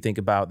 actually, if you think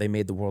about, they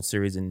made the World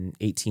Series in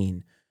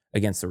 2018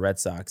 against the Red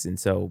Sox. And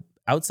so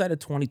outside of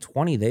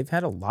 2020, they've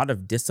had a lot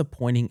of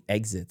disappointing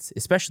exits,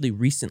 especially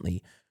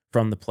recently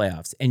from the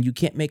playoffs. And you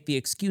can't make the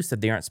excuse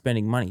that they aren't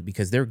spending money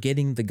because they're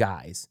getting the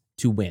guys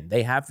to win.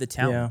 They have the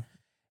talent.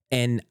 Yeah.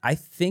 And I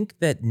think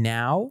that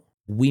now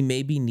we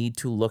maybe need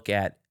to look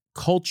at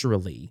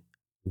culturally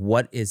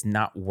what is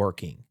not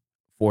working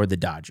for the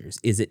Dodgers.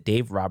 Is it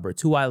Dave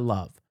Roberts, who I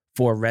love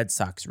for Red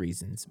Sox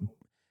reasons,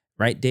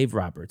 right? Dave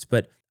Roberts.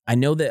 But I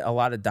know that a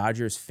lot of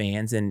Dodgers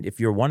fans, and if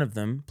you're one of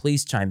them,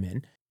 please chime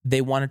in.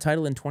 They won a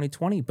title in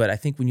 2020, but I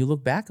think when you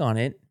look back on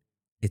it,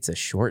 it's a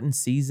shortened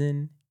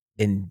season.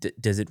 And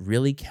does it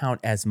really count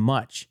as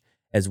much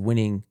as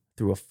winning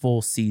through a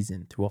full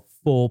season, through a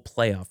full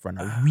playoff run,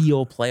 a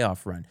real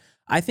playoff run?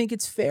 I think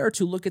it's fair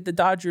to look at the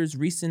Dodgers'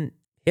 recent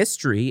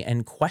history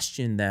and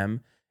question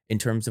them in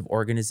terms of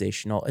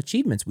organizational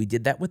achievements. We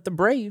did that with the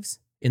Braves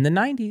in the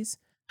 90s.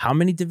 How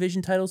many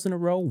division titles in a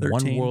row? 13.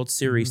 One World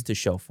Series to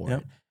show for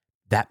it.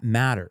 That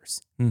matters.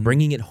 Mm-hmm.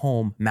 Bringing it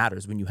home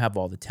matters when you have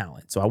all the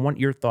talent. So I want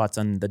your thoughts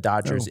on the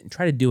Dodgers and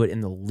try to do it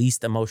in the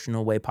least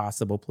emotional way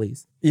possible,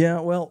 please. Yeah,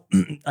 well,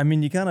 I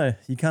mean, you kind of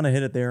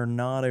hit it there.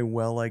 Not a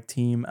well-liked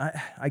team.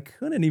 I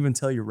couldn't even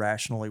tell you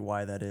rationally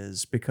why that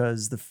is,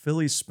 because the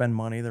Phillies spend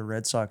money, the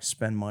Red Sox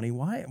spend money.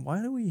 Why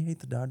do we hate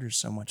the Dodgers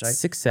so much?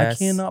 Success.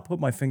 I cannot put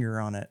my finger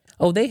on it.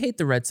 Oh, they hate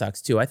the Red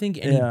Sox too. I think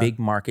any big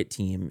market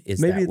team is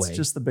maybe that way. It's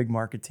just the big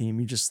market team.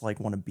 You just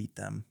want to beat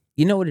them.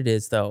 You know what it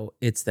is, though?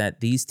 It's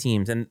that these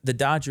teams, and the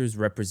Dodgers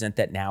represent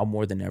that now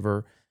more than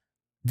ever,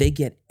 they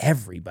get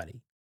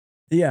everybody.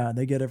 Yeah,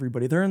 they get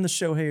everybody. They're in the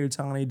Shohei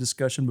Ohtani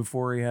discussion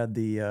before he had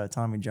the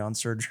Tommy John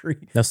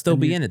surgery. They'll still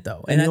And be you- in it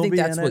though. and And I he'll think be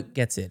that's in what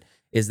gets it,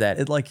 is that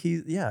it. Like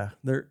they'll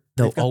they've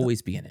got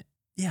always be in it.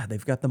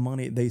 they've got the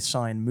money. They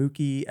signed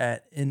Mookie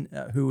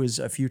who is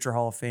a future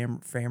Hall of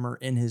Famer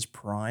in his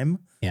prime.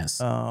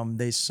 Yes.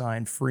 They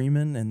signed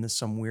Freeman in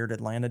some weird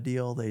Atlanta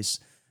deal.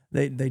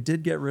 They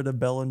did get rid of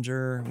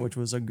Bellinger, which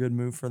was a good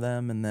move for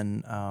them, and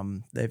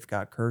then they've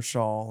got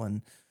Kershaw,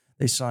 and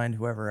they signed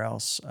whoever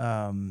else.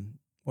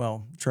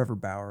 Trevor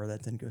Bauer,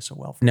 that didn't go so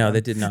well for No, them.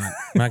 they did not. I'm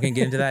not going to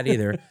get into that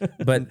either.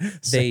 But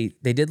they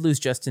did lose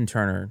Justin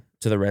Turner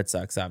to the Red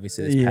Sox,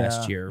 obviously, this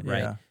past year, right?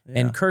 Yeah.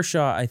 And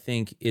Kershaw, I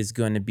think, is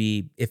going to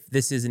be, if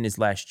this isn't his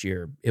last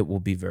year, it will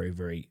be very,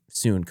 very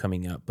soon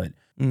coming up. But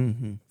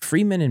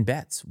Freeman and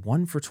Betts,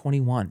 1 for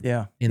 21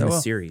 in the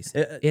series.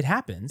 It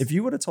happens. If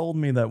you would have told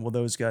me that,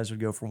 those guys would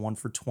go for 1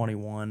 for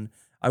 21,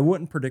 I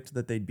wouldn't predict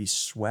that they'd be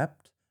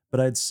swept, but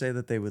I'd say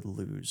that they would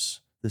lose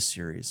the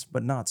series,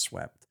 but not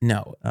swept.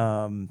 No.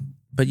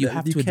 But you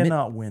have to admit,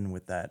 cannot win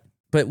with that.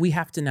 But we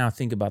have to now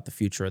think about the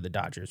future of the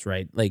Dodgers,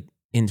 right? Like,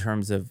 in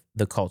terms of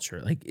the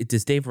culture. Like,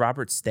 does Dave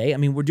Roberts stay? I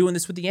mean, we're doing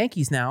this with the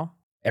Yankees now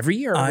every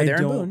year with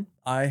Aaron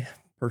Boone.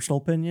 Personal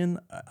opinion,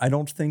 I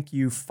don't think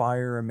you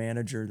fire a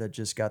manager that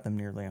just got them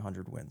nearly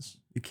 100 wins.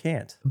 You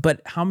can't.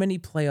 But how many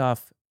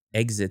playoff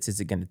exits is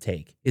it going to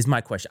take is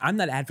my question. I'm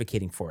not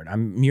advocating for it.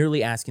 I'm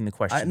merely asking the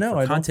question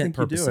for content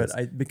purposes. You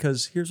do it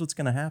because here's what's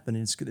going to happen.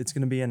 It's going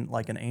to be in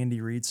like an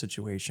Andy Reid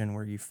situation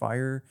where you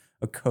fire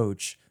a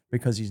coach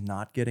because he's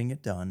not getting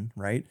it done,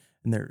 right?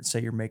 And say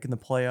you're making the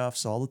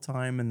playoffs all the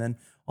time, and then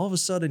all of a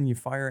sudden you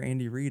fire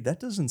Andy Reid. That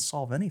doesn't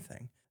solve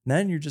anything.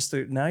 Then you're just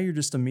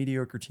a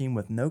mediocre team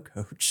with no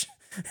coach,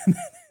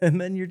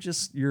 and then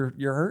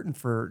you're hurting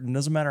for. It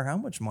doesn't matter how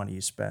much money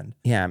you spend.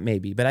 Yeah,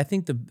 maybe, but I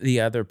think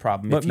the other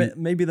problem. But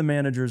maybe the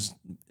manager's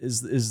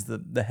is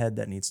the head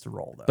that needs to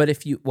roll though. But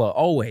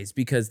always,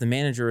 because the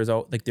manager is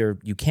like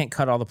you can't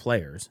cut all the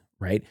players,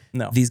 right?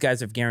 No, these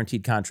guys have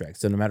guaranteed contracts,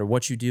 so no matter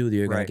what you do,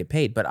 you're going to get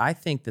paid. But I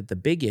think that the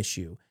big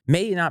issue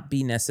may not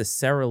be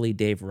necessarily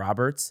Dave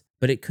Roberts,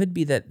 but it could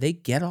be that they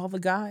get all the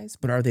guys,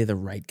 but are they the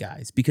right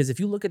guys? Because if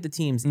you look at the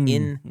teams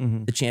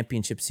in the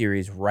championship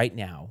series right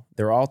now,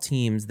 they're all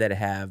teams that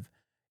have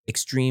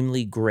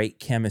extremely great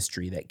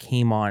chemistry that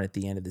came on at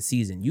the end of the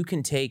season. You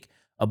can take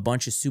a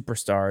bunch of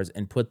superstars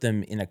and put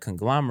them in a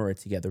conglomerate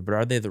together, but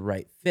are they the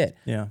right fit?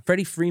 Yeah.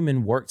 Freddie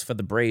Freeman worked for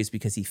the Braves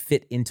because he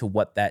fit into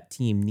what that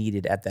team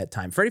needed at that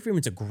time. Freddie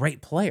Freeman's a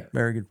great player.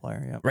 Very good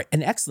player, yeah. Right,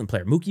 an excellent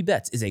player. Mookie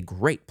Betts is a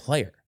great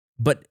player.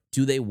 But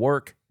do they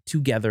work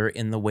together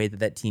in the way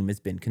that team has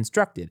been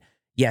constructed?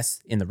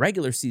 Yes, in the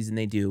regular season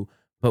they do,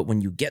 but when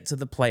you get to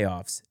the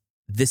playoffs,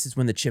 this is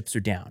when the chips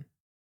are down.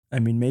 I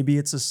mean, maybe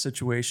it's a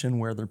situation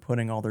where they're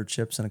putting all their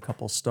chips in a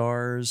couple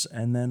stars,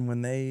 and then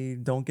when they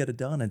don't get it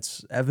done,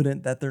 it's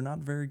evident that they're not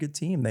a very good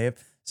team.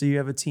 So you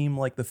have a team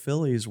like the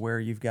Phillies where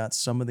you've got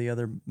some of the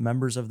other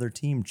members of their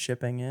team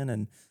chipping in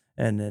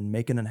and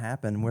making it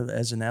happen.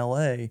 Whereas in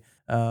LA,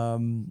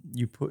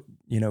 you put,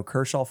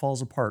 Kershaw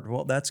falls apart.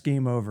 Well, that's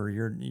game over.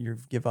 You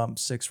give up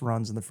 6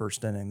 runs in the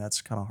first inning.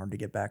 That's kind of hard to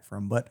get back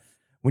from. But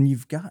when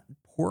you've got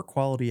poor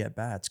quality at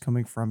bats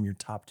coming from your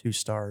top 2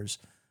 stars,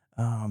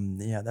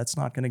 that's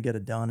not going to get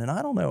it done. And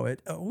I don't know.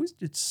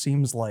 It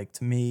seems like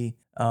to me,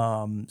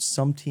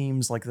 some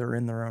teams like they're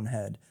in their own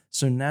head.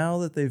 So now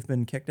that they've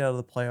been kicked out of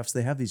the playoffs,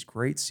 they have these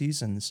great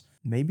seasons.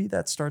 Maybe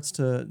that starts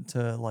to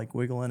like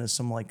wiggle in as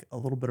some like a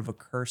little bit of a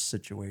curse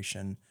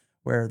situation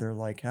where they're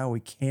like, we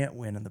can't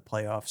win in the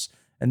playoffs,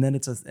 and then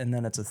it's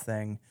a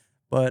thing.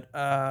 But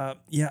I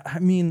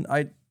mean,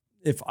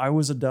 if I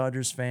was a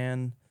Dodgers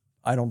fan,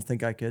 I don't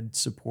think I could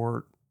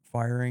support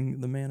firing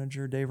the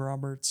manager, Dave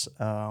Roberts.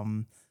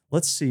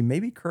 Let's see.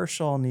 Maybe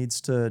Kershaw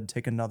needs to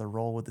take another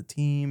role with the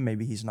team.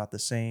 Maybe he's not the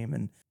same,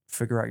 and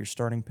figure out your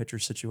starting pitcher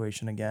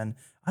situation again.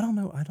 I don't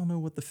know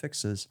what the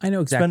fix is. I know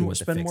exactly what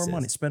the fix is. Spend more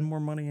money. Spend more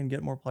money and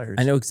get more players.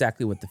 I know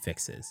exactly what the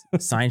fix is.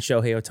 Sign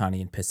Shohei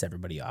Ohtani and piss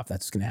everybody off.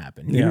 That's what's going to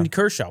happen. Yeah. Even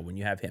Kershaw when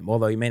you have him,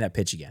 although he may not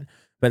pitch again.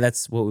 But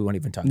that's what we won't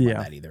even talk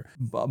about that either.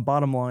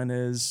 Bottom line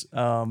is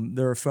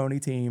they're a phony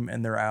team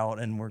and they're out,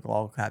 and we're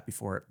all happy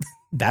for it.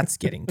 That's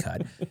getting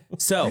cut.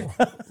 So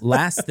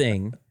last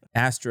thing,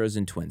 Astros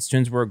and Twins.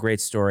 Twins were a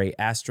great story.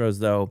 Astros,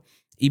 though,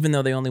 even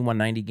though they only won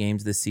 90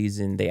 games this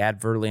season, they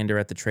add Verlander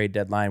at the trade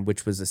deadline,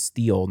 which was a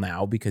steal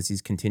now because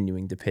he's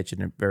continuing to pitch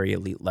at a very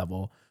elite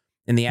level.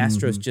 And the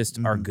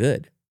Astros are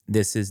good.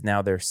 This is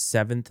now their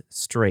 7th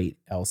straight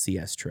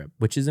LCS trip,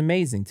 which is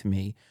amazing to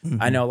me.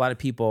 I know a lot of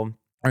people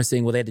are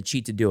saying, well, they had to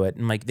cheat to do it.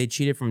 And like, they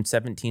cheated from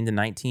 17 to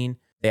 19.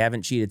 They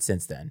haven't cheated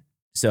since then.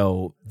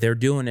 So they're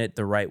doing it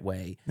the right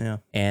way. Yeah.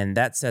 And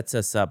that sets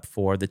us up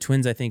for the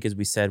Twins, I think, as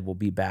we said, will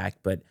be back.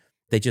 But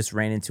they just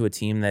ran into a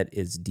team that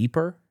is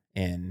deeper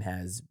and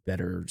has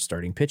better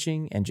starting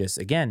pitching and just,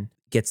 again,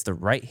 gets the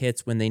right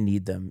hits when they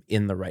need them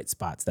in the right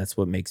spots. That's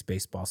what makes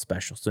baseball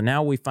special. So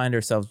now we find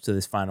ourselves to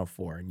this Final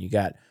Four, and you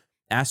got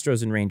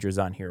Astros and Rangers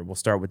on here. We'll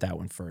start with that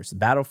one first.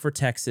 Battle for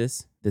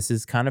Texas. This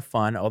is kind of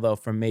fun, although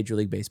from Major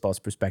League Baseball's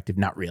perspective,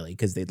 not really,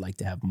 because they'd like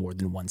to have more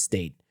than one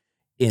state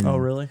in. Oh,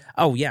 really?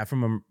 Oh, yeah.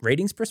 From a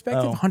ratings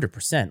perspective,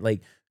 100%.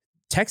 Like,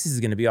 Texas is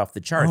going to be off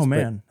the charts. Oh,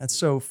 man. That's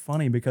so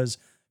funny because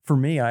for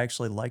me, I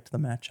actually liked the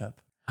matchup.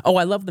 Oh,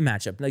 I love the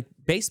matchup. Like,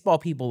 baseball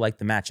people like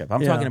the matchup.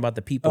 I'm talking about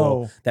the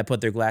people that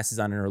put their glasses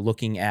on and are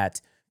looking at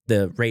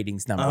the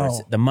ratings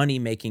numbers, the money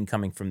making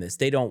coming from this.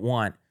 They don't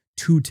want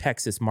two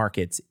Texas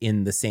markets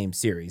in the same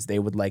series. They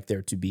would like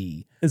there to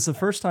be. It's the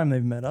first time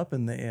they've met up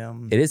in the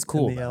it is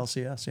cool in the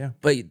LCS, yeah.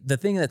 But the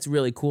thing that's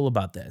really cool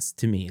about this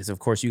to me is, of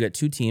course, you got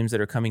two teams that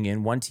are coming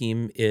in. One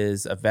team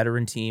is a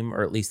veteran team,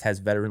 or at least has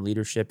veteran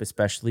leadership,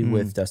 especially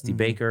with Dusty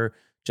Baker,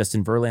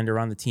 Justin Verlander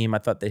on the team. I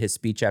thought that his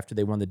speech after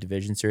they won the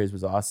division series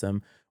was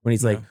awesome. When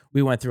he's like,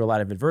 we went through a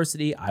lot of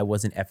adversity. I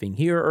wasn't effing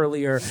here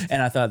earlier.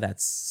 And I thought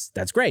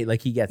that's great.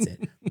 Like, he gets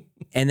it.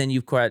 And then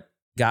you've got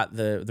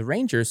the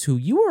Rangers, who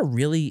you are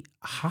really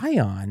high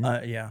on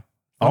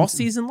all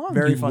season long.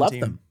 Very you fun love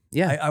team. them.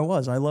 Yeah. I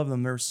love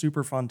them. They're a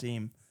super fun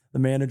team. The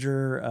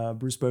manager,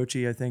 Bruce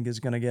Bochy, I think, is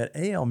going to get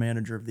AL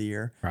Manager of the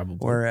Year. Probably.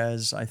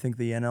 Whereas I think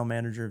the NL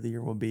Manager of the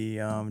Year will be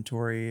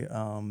Tori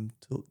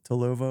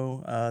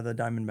Tolovo, the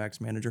Diamondbacks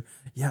manager.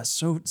 Yeah,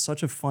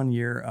 such a fun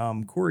year.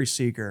 Corey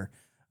Seager,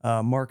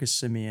 Marcus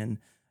Semien,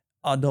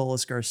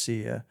 Adolis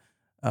Garcia.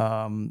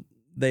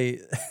 They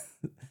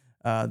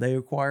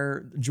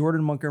acquire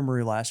Jordan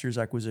Montgomery. Last year's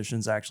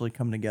acquisitions actually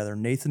come together.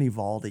 Nathan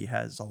Eovaldi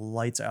has a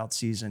lights out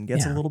season,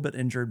 gets a little bit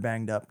injured,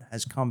 banged up,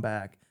 has come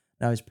back.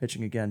 Now he's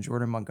pitching again.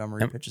 Jordan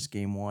Montgomery pitches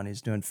game 1.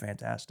 He's doing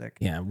fantastic.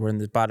 Yeah, we're in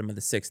the bottom of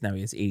the 6th now.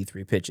 He has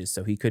 83 pitches,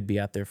 so he could be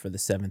out there for the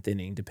 7th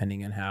inning,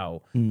 depending on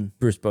how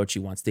Bruce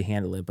Bochy wants to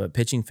handle it. But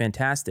pitching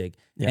fantastic.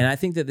 Yeah. And I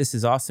think that this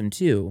is awesome,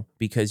 too,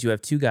 because you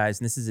have two guys,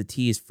 and this is a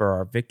tease for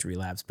our victory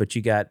laps, but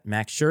you got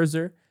Max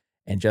Scherzer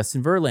and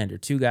Justin Verlander,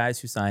 two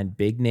guys who signed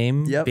big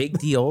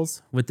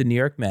deals with the New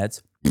York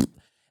Mets.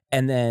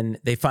 And then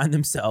they find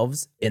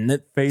themselves in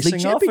the facing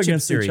League off Championship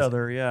against Series. each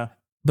other, yeah.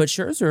 But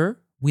Scherzer,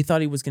 we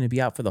thought he was going to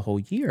be out for the whole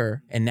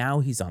year, and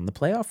now he's on the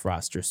playoff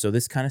roster. So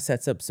this kind of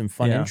sets up some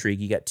fun intrigue.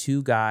 You got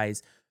two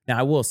guys. Now,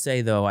 I will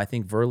say, though, I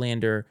think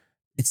Verlander,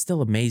 it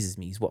still amazes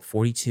me. He's,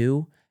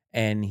 42?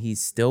 And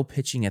he's still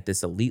pitching at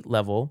this elite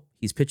level.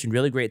 He's pitching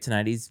really great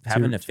tonight. He's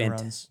having a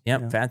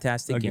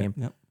fantastic game.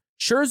 Yep.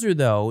 Scherzer,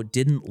 though,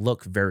 didn't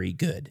look very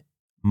good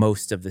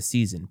most of the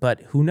season.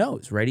 But who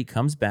knows, right? He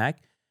comes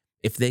back.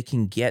 If they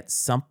can get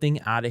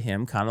something out of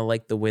him, kind of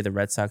like the way the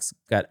Red Sox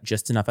got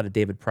just enough out of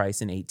David Price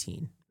in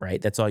 18,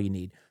 right? That's all you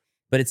need.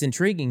 But it's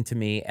intriguing to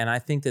me, and I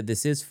think that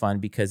this is fun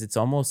because it's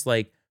almost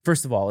like,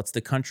 first of all, it's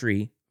the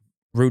country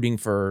rooting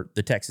for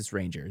the Texas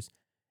Rangers,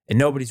 and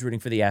nobody's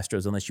rooting for the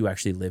Astros unless you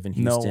actually live in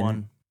Houston. No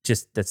one.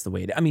 Just, that's the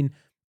way it is. I mean,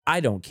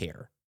 I don't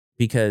care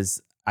because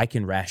I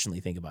can rationally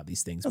think about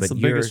these things. That's but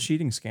the biggest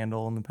cheating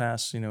scandal in the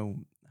past,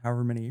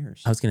 however many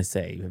years. I was going to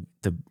say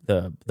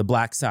the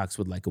Black Sox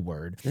would like a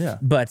word. Yeah.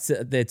 But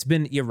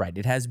you're right.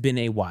 It has been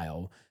a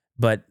while.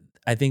 But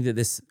I think that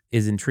this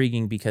is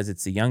intriguing because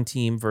it's a young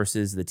team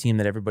versus the team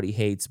that everybody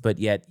hates. But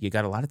yet you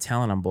got a lot of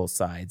talent on both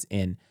sides.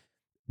 And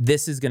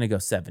this is going to go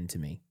 7 to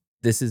me.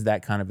 This is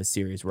that kind of a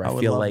series where I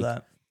feel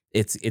like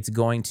it's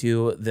going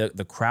to,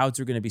 the crowds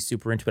are going to be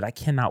super into it. I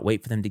cannot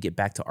wait for them to get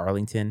back to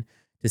Arlington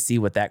to see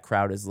what that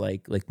crowd is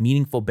like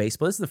meaningful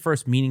baseball. This is the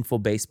first meaningful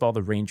baseball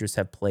the Rangers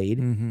have played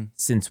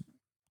since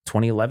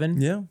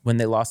 2011 when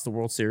they lost the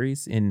World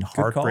Series in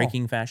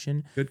heartbreaking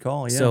fashion. Good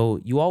call, yeah. So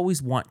you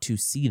always want to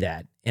see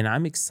that, and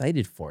I'm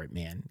excited for it,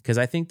 man, because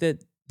I think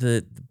that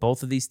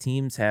both of these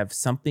teams have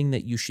something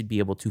that you should be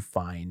able to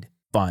find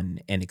fun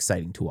and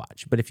exciting to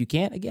watch. But if you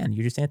can't, again,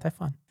 you're just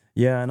anti-fun.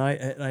 Yeah, and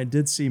I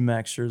did see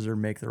Max Scherzer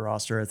make the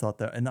roster. I thought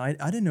that, and I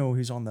didn't know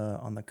he's on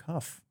the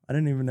cuff. I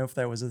didn't even know if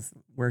that was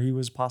where he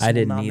was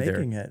possibly not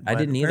making it. I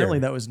didn't either. Apparently,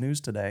 that was news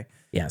today.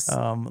 Yes.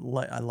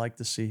 I like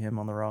to see him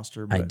on the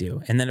roster. But I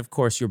do. And then, of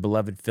course, your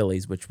beloved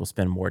Phillies, which we'll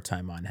spend more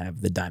time on,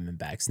 have the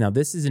Diamondbacks. Now,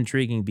 this is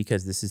intriguing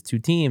because this is two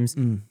teams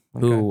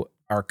who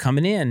are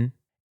coming in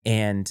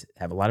and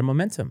have a lot of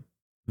momentum.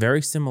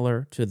 Very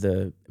similar to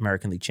the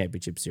American League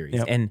Championship Series.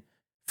 Yep. And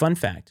fun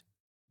fact,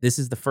 this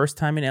is the first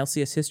time in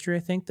LCS history, I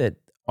think, that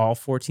all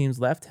 4 teams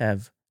left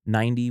have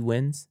 90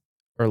 wins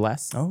or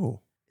less.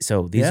 Oh.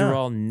 So these are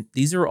all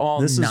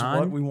this is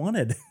what we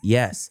wanted.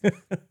 Yes.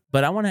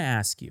 But I want to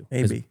ask you,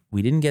 maybe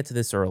we didn't get to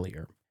this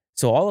earlier.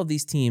 So all of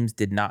these teams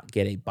did not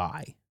get a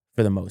bye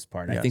for the most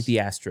part. Yes. I think the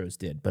Astros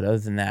did, but other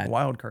than that,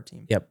 wild card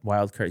team. Yep,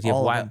 wild card.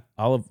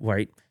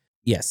 Right.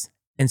 Yes.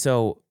 And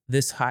so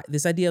this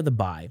idea of the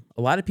bye,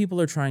 a lot of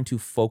people are trying to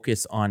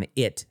focus on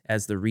it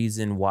as the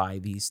reason why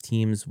these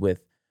teams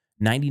with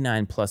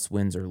 99 plus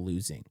wins are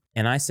losing.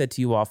 And I said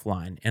to you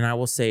offline, and I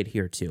will say it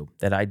here too,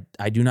 that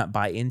I do not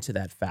buy into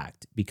that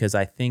fact because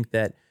I think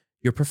that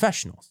you're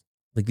professionals.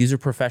 Like, these are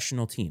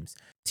professional teams.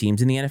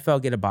 Teams in the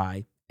NFL get a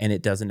bye and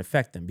it doesn't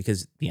affect them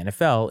because the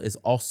NFL is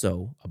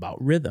also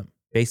about rhythm.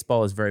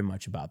 Baseball is very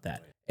much about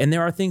that. And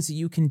there are things that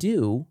you can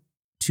do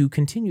to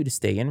continue to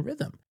stay in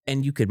rhythm.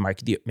 And you could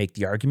make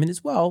the argument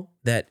as well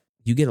that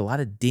you get a lot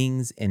of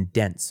dings and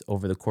dents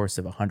over the course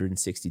of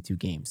 162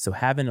 games. So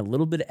having a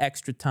little bit of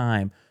extra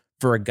time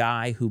for a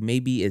guy who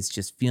maybe is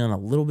just feeling a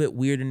little bit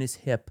weird in his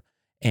hip,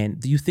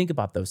 and you think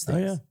about those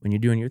things when you're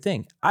doing your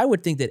thing. I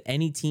would think that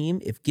any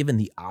team, if given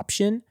the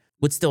option,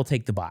 would still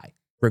take the bye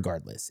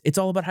regardless. It's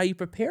all about how you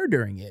prepare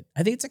during it.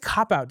 I think it's a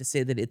cop-out to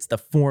say that it's the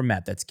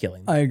format that's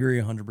killing them. I agree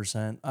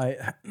 100%.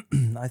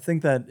 I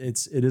think that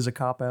it is a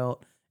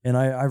cop-out, and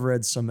I've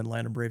read some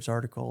Atlanta Braves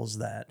articles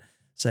that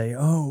say,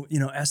 oh,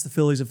 ask the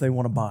Phillies if they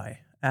want to buy.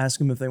 Ask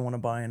them if they want to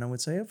buy, and I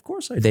would say, of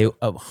course I do. They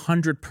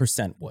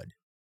 100% would.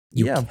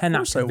 You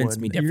cannot convince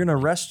me differently. You're going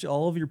to rest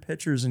all of your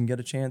pitchers and get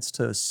a chance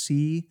to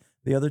see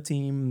the other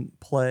team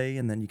play,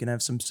 and then you can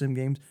have some sim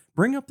games.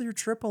 Bring up your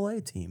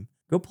AAA team.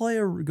 Go play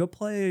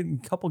a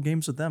couple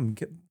games with them.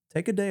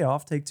 Take a day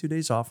off, take 2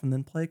 days off, and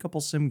then play a couple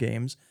sim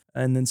games,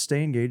 and then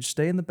stay engaged.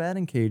 Stay in the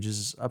batting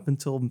cages up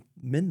until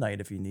midnight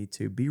if you need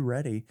to. Be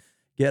ready.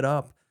 Get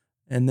up,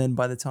 and then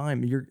by the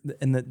time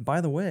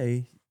by the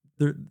way,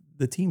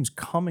 the team's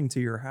coming to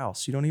your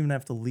house. You don't even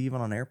have to leave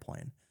on an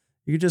airplane.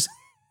 You just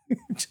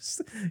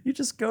you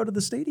just go to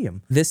the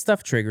stadium. This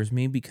stuff triggers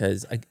me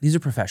because these are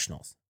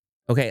professionals.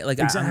 Okay,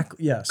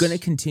 exactly. I'm going to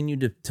continue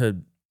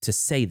to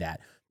say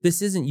that.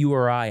 This isn't you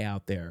or I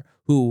out there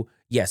who,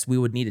 yes, we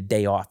would need a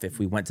day off if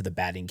we went to the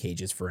batting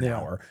cages for an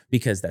hour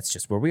because that's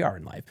just where we are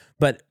in life.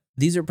 But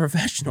these are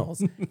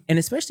professionals, and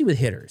especially with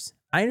hitters.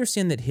 I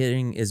understand that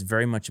hitting is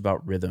very much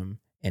about rhythm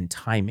and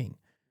timing.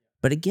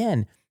 But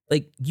again,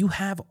 you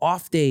have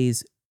off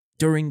days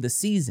during the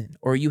season,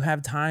 or you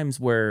have times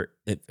where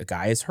if a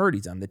guy is hurt,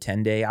 he's on the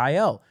 10-day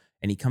IL,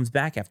 and he comes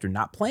back after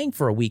not playing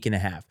for a week and a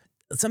half.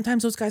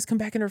 Sometimes those guys come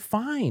back and are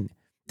fine.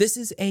 This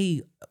is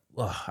I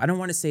don't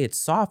want to say it's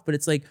soft, but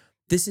it's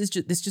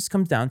this just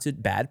comes down to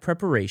bad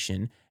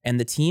preparation. And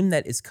the team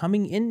that is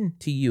coming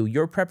into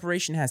your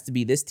preparation has to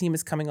be, this team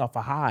is coming off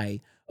a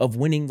high of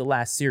winning the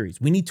last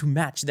series. We need to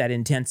match that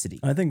intensity.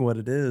 I think what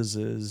it is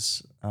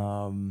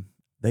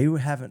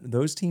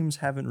those teams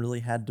haven't really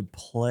had to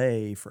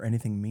play for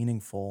anything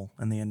meaningful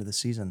in the end of the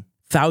season.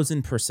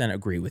 1,000%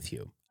 agree with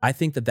you. I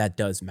think that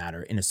does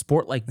matter. In a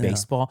sport like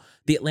baseball,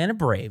 the Atlanta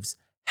Braves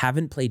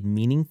haven't played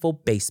meaningful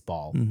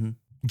baseball.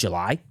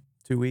 July?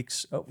 2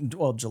 weeks. Oh,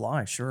 well,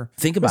 July, sure.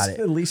 Think about it.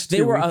 At least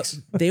 2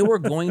 weeks. They were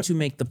going to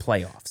make the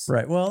playoffs.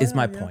 Right. Well, is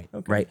my point.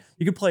 Okay. Right.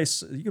 You could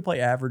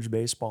play average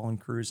baseball and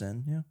cruise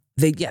in. Yeah.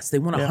 They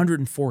won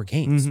 104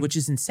 games, which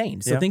is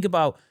insane. So think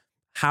about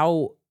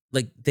how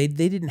they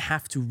didn't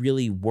have to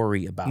really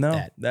worry about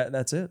that.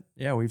 That's it.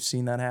 Yeah, we've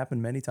seen that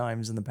happen many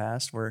times in the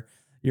past where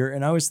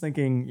and I was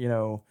thinking,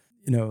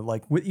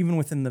 even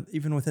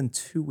within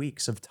 2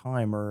 weeks of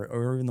time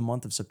or even the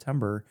month of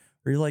September,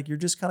 where you're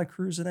just kind of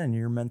cruising in.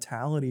 Your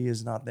mentality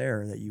is not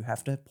there that you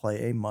have to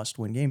play a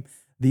must-win game.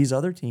 These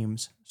other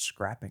teams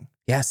scrapping.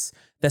 Yes,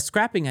 that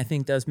scrapping I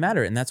think does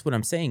matter, and that's what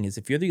I'm saying is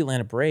if you're the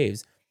Atlanta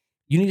Braves,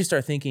 you need to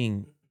start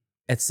thinking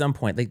at some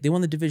point they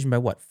won the division by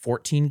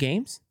 14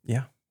 games.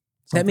 Yeah,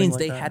 that means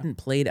they hadn't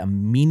played a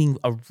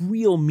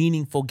real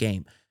meaningful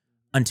game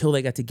until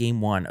they got to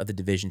game 1 of the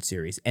division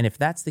series. And if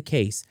that's the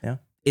case,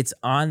 it's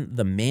on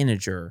the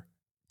manager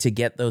to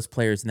get those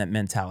players in that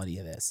mentality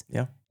of this.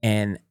 Yeah,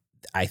 and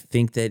I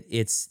think that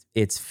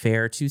it's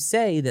fair to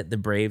say that the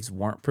Braves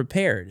weren't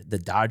prepared. The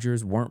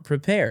Dodgers weren't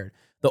prepared.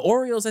 The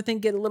Orioles, I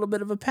think, get a little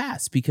bit of a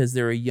pass because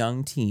they're a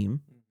young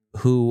team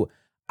who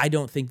I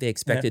don't think they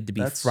expected to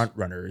be front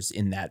runners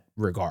in that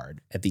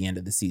regard at the end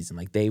of the season.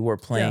 They were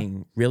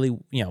playing really,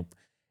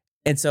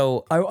 and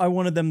so I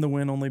wanted them to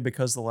win only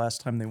because the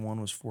last time they won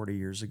was 40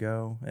 years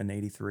ago in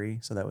 '83.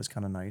 So that was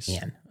kind of nice.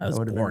 Man, I was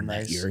born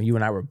that year. You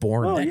and I were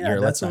born that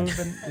year. That's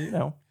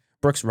been,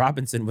 Brooks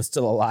Robinson was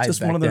still alive.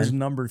 Just one of those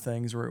number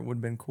things where it would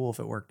have been cool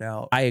if it worked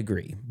out. I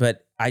agree,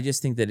 but I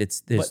just think that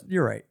there's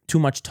you're right. Too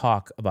much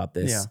talk about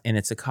this, and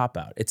it's a cop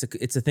out. It's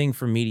a thing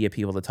for media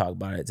people to talk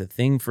about it. It's a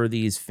thing for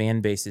these fan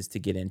bases to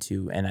get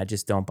into, and I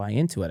just don't buy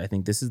into it. I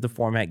think this is the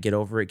format. Get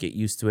over it. Get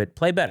used to it.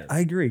 Play better. I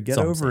agree. Get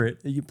over it.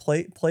 You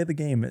play the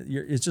game.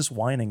 It's just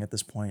whining at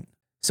this point.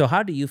 So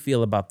how do you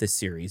feel about this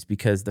series?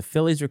 Because the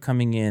Phillies are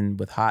coming in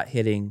with hot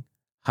hitting,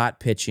 hot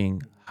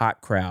pitching,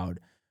 hot crowd.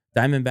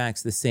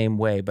 Diamondbacks the same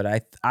way, but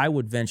I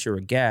would venture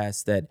a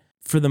guess that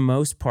for the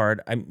most part,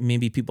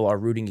 maybe people are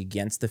rooting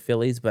against the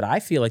Phillies, but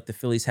I feel like the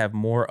Phillies have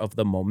more of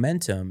the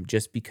momentum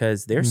just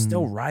because they're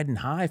still riding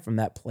high from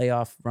that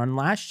playoff run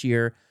last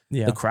year.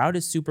 Yeah. The crowd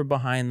is super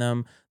behind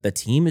them. The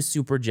team is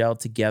super gelled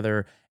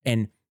together.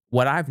 And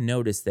what I've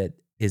noticed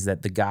is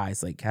that the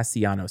guys like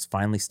Castellanos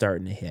finally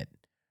starting to hit.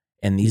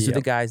 And these are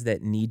the guys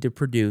that need to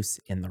produce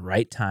in the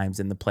right times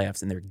in the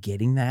playoffs, and they're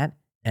getting that.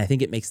 And I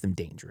think it makes them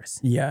dangerous.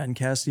 Yeah, and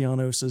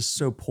Castellanos is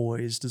so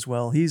poised as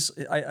well.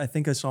 I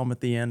think I saw him at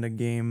the end of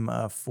game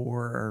 4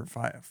 or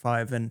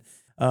 5, and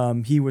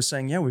he was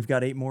saying, yeah, we've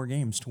got 8 more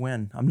games to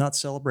win. I'm not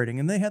celebrating.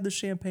 And they had the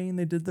champagne,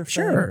 they did their thing.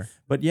 Sure.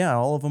 But yeah,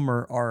 all of them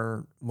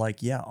are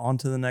like, yeah, on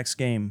to the next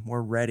game.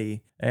 We're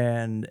ready.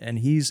 And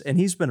he's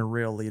been a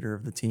real leader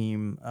of the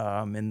team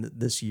in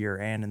this year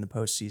and in the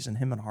postseason.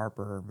 Him and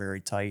Harper are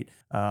very tight.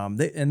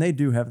 They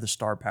do have the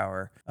star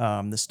power.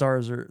 The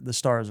stars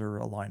are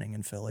aligning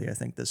in Philly, I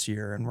think, this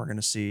year, and we're going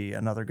to see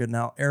another good.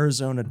 Now,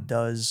 Arizona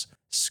does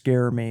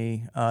scare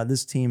me.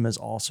 This team is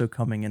also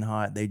coming in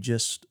hot. They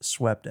just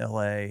swept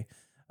LA.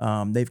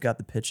 They've got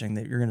the pitching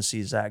that you're going to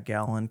see. Zach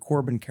Gallen,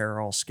 Corbin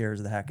Carroll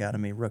scares the heck out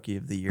of me. Rookie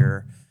of the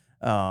year.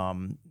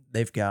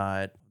 They've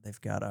got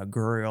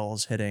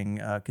Gurriel's hitting.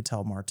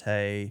 Ketel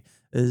Marte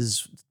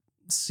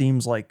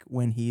seems like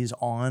when he's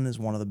on is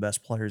one of the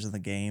best players in the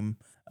game.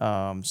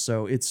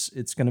 So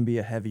it's going to be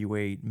a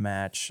heavyweight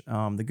match.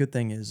 The good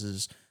thing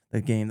is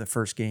the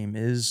first game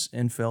is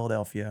in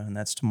Philadelphia, and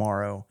that's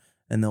tomorrow,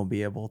 and they'll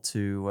be able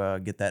to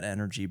get that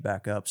energy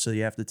back up. So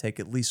you have to take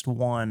at least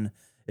one.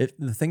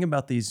 The thing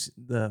about I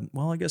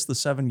guess the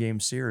 7-game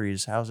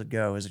series, how's it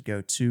go? Does it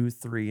go 2,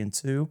 3, and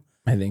 2?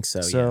 I think so.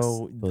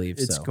 So yes, believe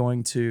it's so.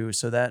 going to.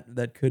 So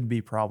that could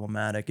be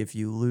problematic. If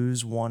you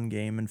lose one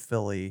game in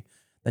Philly,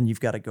 then you've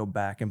got to go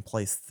back and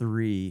play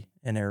 3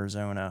 in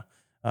Arizona.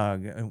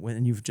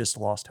 When you've just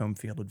lost home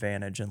field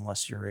advantage,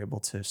 unless you're able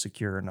to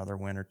secure another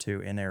win or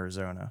 2 in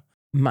Arizona.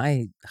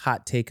 My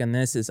hot take on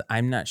this is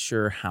I'm not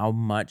sure how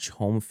much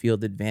home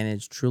field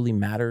advantage truly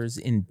matters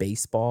in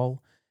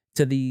baseball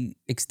to the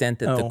extent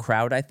that the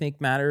crowd, I think,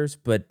 matters,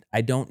 but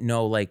I don't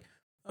know, like...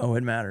 Oh,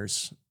 it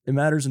matters. It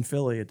matters in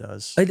Philly, it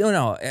does. I don't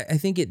know. I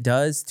think it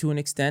does to an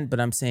extent,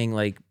 but I'm saying,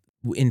 like,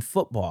 in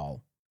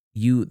football,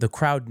 the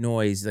crowd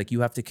noise, like,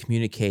 you have to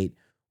communicate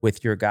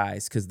with your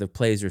guys because the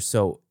plays are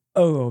so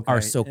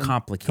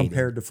complicated.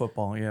 Compared to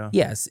football, yeah.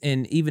 Yes,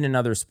 and even in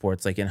other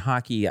sports, like in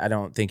hockey, I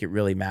don't think it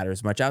really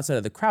matters much outside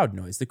of the crowd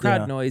noise. The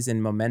crowd noise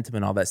and momentum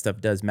and all that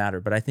stuff does matter,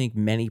 but I think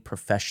many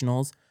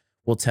professionals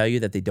will tell you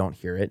that they don't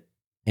hear it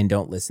and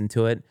don't listen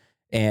to it.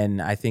 And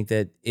I think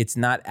that it's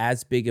not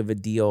as big of a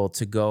deal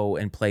to go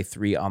and play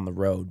 3 on the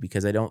road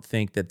because I don't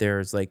think that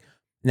there's like...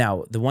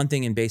 Now, the one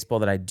thing in baseball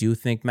that I do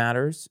think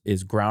matters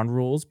is ground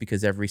rules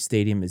because every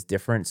stadium is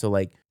different. So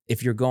like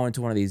if you're going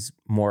to one of these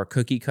more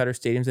cookie cutter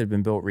stadiums that have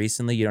been built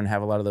recently, you don't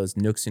have a lot of those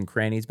nooks and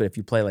crannies. But if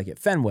you play like at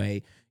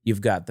Fenway,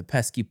 you've got the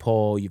pesky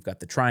pole, you've got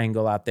the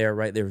triangle out there,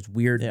 right? There's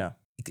weird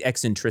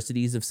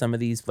eccentricities of some of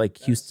these, like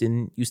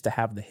Houston used to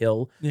have the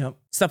hill,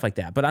 stuff like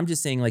that. But I'm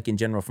just saying, like in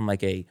general, from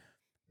like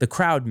the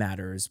crowd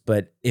matters.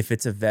 But if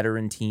it's a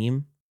veteran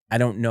team, I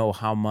don't know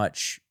how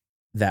much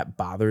that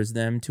bothers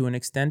them to an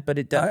extent, but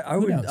it does.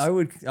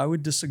 I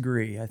would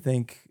disagree. I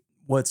think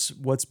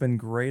what's been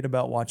great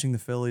about watching the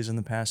Phillies in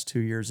the past 2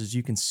 years is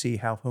you can see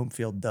how home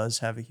field does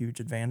have a huge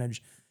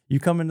advantage. You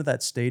come into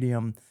that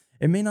stadium,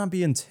 it may not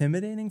be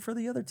intimidating for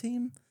the other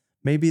team.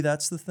 Maybe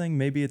that's the thing.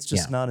 Maybe it's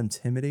just not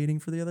intimidating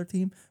for the other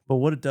team. But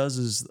what it does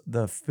is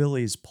the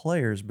Phillies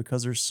players,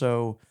 because they're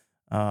so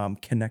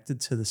connected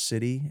to the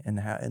city and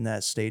in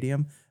that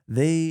stadium,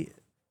 they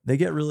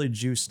get really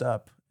juiced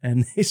up.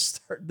 And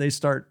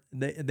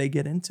they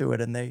get into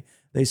it, and they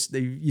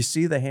you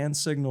see the hand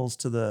signals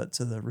to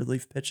the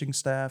relief pitching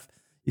staff.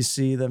 You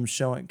see them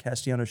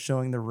Castellanos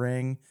showing the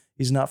ring.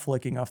 He's not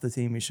flicking off the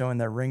team. He's showing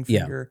that ring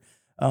finger.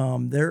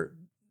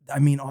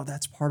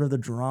 That's part of the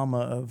drama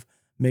of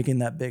making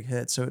that big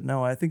hit. So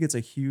no, I think it's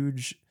a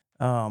huge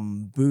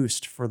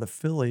boost for the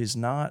Phillies,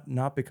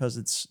 not because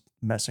it's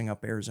messing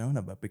up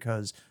Arizona, but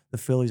because the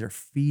Phillies are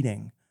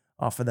feeding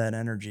off of that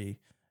energy,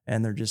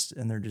 and they're just.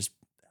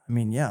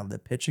 The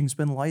pitching's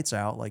been lights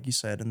out, like you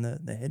said, and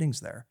the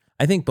hitting's there.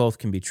 I think both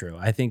can be true.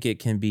 I think it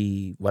can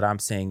be, what I'm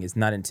saying is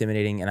not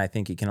intimidating, and I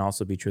think it can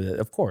also be true that,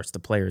 of course, the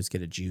players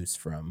get a juice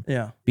from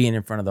being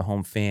in front of the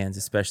home fans,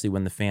 especially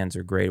when the fans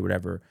are great or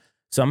whatever.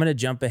 So I'm going to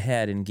jump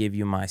ahead and give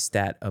you my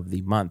stat of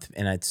the month,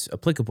 and it's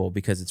applicable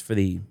because it's for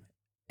the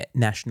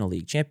National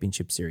League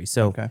Championship Series.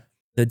 So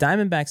the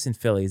Diamondbacks and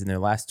Phillies in their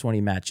last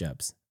 20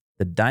 matchups,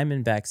 the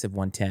Diamondbacks have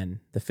won 10,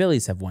 the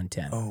Phillies have won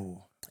 10.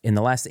 Oh. In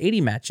the last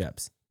 80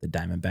 matchups, the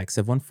Diamondbacks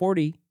have won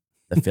 40.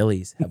 The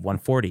Phillies have won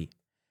 40.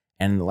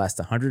 And in the last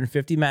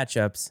 150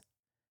 matchups,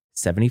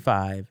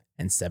 75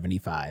 and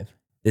 75.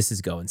 This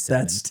is going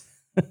 7.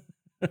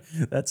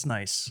 That's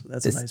nice.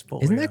 That's a nice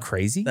pull. Isn't that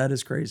crazy? That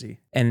is crazy.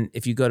 And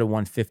if you go to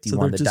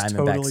 151, the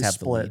Diamondbacks have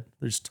the lead.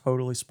 They're just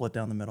totally split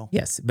down the middle.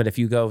 Yes, but if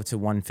you go to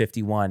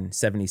 151,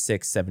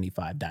 76,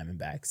 75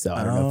 Diamondbacks. So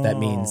I don't know if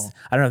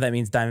that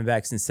means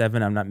Diamondbacks in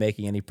 7. I'm not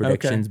making any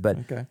predictions, but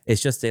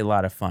it's just a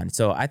lot of fun.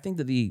 So I think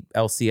that the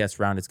LCS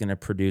round is going to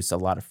produce a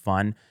lot of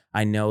fun.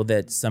 I know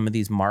that some of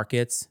these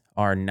markets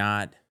they're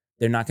not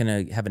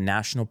going to have a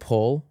national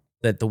pull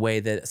that the way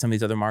that some of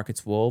these other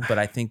markets will, but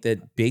I think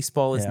that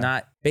baseball is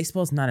not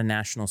a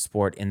national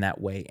sport in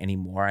that way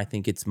anymore. I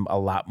think it's a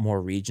lot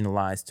more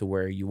regionalized to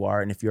where you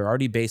are. And if you're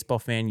already a baseball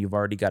fan, you've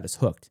already got us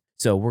hooked.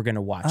 So we're going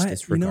to watch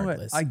this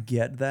regardless. I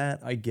get that.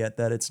 I get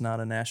that it's not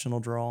a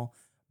national draw,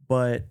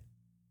 but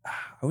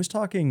I was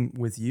talking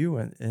with you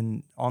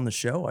and on the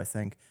show, I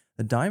think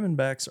the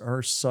Diamondbacks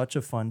are such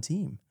a fun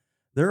team.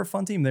 they're a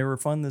fun team. They were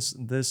fun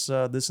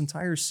this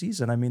entire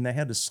season. I mean, they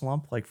had to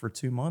slump like for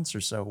 2 months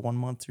or so, 1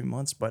 month, 2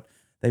 months, but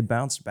they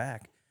bounced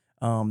back.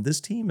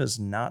 This team is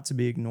not to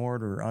be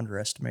ignored or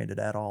underestimated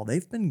at all.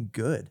 They've been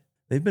good.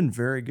 They've been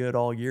very good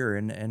all year,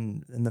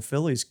 and the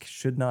Phillies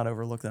should not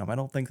overlook them. I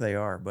don't think they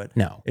are, but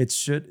No. it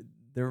should.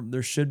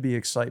 There should be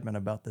excitement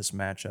about this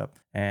matchup,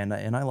 and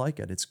I like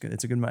it. It's good.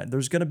 It's a good match.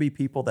 There's going to be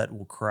people that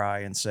will cry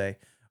and say,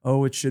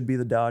 "Oh, it should be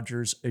the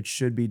Dodgers. It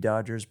should be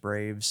Dodgers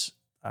Braves."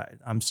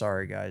 I'm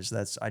sorry, guys.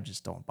 I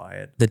just don't buy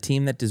it. The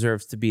team that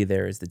deserves to be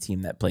there is the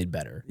team that played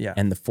better. Yeah.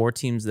 And the 4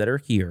 teams that are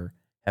here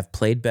have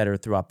played better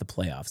throughout the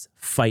playoffs.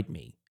 Fight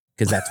me,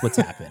 because that's what's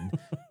happened.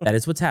 That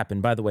is what's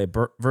happened. By the way,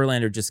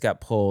 Verlander just got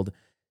pulled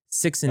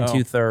 6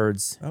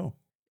 2/3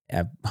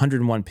 at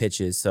 101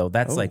 pitches. So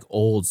that's like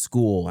old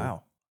school.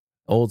 Wow.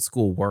 Old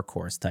school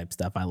workhorse type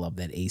stuff. I love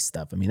that ace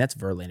stuff. I mean, that's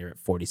Verlander at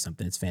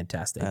 40-something. It's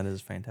fantastic. That is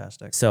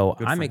fantastic. So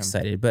Good I'm for him.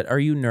 excited. But are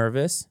you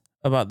nervous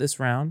about this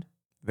round?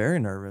 Very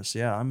nervous.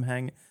 Yeah, I'm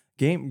hanging.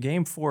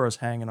 Game 4 is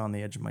hanging on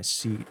the edge of my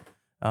seat.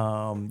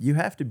 You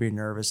have to be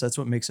nervous. That's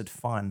what makes it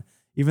fun.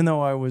 Even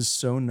though I was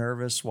so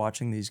nervous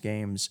watching these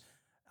games,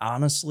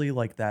 honestly,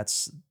 like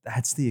that's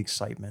the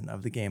excitement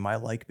of the game. I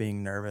like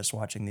being nervous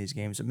watching these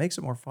games. It makes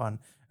it more fun.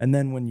 And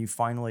then when you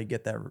finally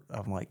get that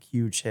like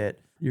huge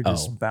hit, you're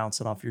just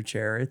bouncing off your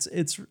chair. It's.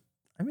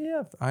 I mean,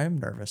 yeah, I am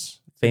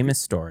nervous.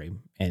 Famous story,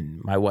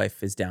 and my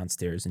wife is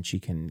downstairs, and she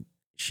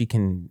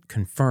can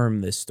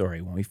confirm this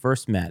story. When we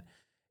first met,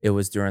 it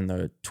was during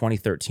the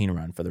 2013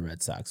 run for the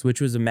Red Sox, which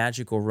was a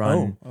magical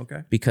run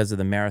because of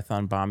the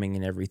marathon bombing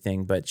and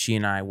everything. But she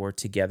and I were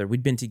together.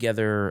 We'd been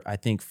together, I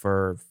think,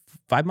 for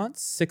 5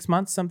 months, 6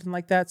 months, something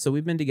like that. So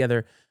we've been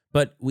together,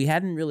 but we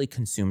hadn't really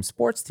consumed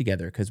sports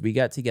together because we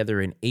got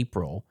together in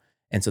April.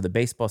 And so the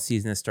baseball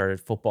season has started,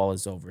 football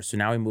is over. So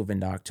now we move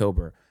into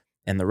October,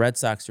 and the Red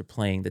Sox are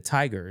playing the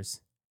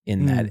Tigers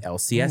in that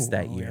LCS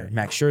that year. Yeah.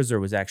 Max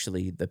Scherzer was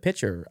actually the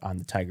pitcher on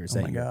the Tigers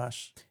that year. Oh my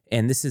gosh.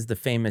 And this is the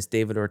famous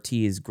David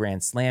Ortiz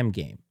Grand Slam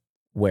game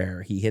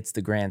where he hits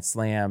the Grand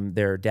Slam.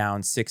 They're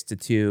down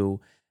 6-2.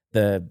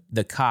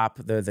 The cop,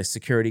 the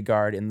security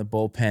guard in the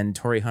bullpen,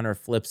 Torrey Hunter,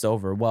 flips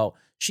over. Well,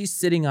 she's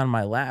sitting on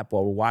my lap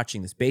while we're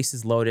watching this. Base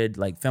is loaded,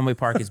 like Fenway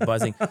Park is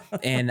buzzing.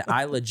 And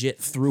I legit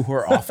threw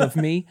her off of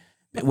me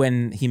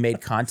when he made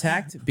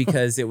contact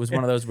because it was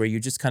one of those where you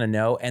just kind of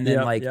know. And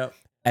then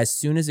as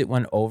soon as it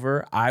went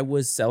over, I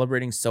was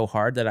celebrating so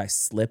hard that I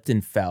slipped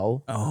and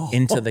fell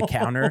into the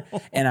counter.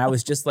 And I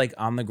was just like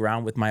on the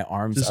ground with my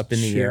arms Just up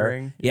in the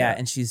cheering. air. Yeah.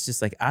 And she's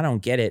just like, I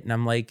don't get it. And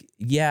I'm like,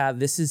 yeah,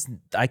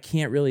 I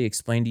can't really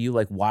explain to you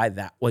like why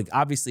that, like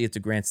obviously it's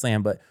a Grand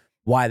Slam, but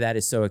why that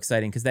is so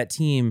exciting. Because that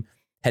team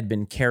had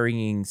been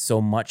carrying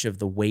so much of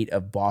the weight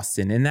of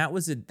Boston. And that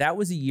was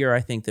a year I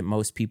think that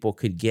most people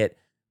could get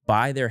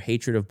by their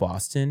hatred of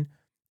Boston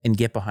and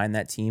get behind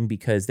that team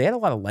because they had a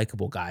lot of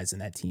likable guys in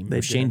that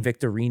team. Shane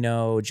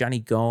Victorino, Johnny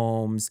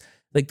Gomes,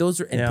 like those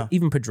are, and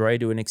even Pedroia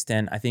to an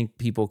extent, I think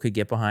people could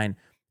get behind.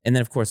 And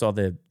then of course all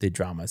the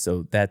drama.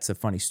 So that's a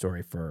funny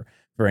story for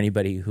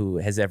anybody who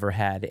has ever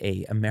had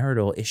a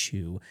marital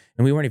issue.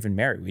 And we weren't even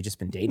married. We'd just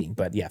been dating,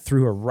 but yeah,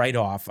 threw her right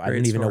off. I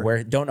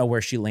don't know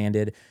where she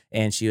landed.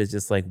 And she was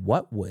just like,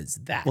 what was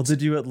that? Well,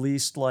 did you at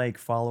least like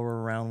follow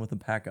her around with a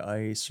pack of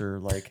ice or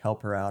like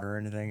help her out or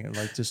anything?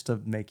 Like just to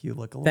make you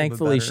look a little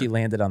Thankfully, bit better? she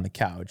landed on the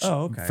couch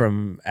okay.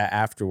 from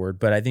afterward.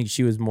 But I think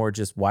she was more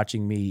just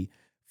watching me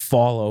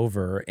fall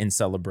over in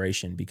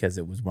celebration because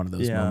it was one of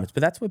those moments.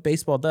 But that's what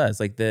baseball does.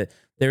 Like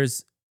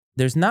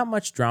there's not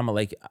much drama.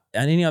 Like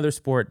any other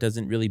sport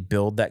doesn't really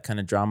build that kind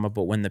of drama.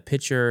 But when the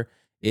pitcher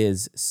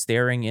is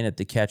staring in at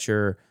the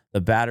catcher,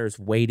 the batter's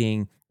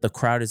waiting, the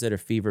crowd is at a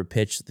fever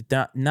pitch.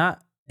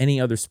 Not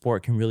any other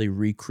sport can really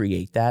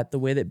recreate that the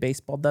way that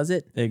baseball does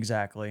it.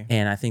 Exactly.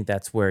 And I think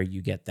that's where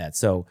you get that.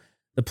 So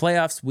the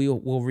playoffs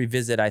we'll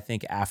revisit, I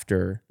think,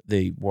 after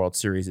the World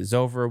Series is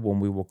over, when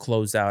we will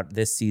close out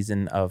this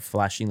season of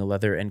Flashing the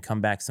Leather and come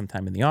back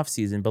sometime in the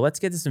offseason. But let's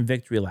get to some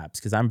victory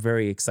laps because I'm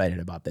very excited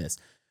about this.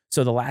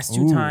 So the last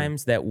two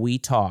times that we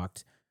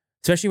talked,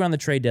 especially around the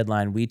trade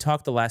deadline, we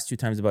talked the last 2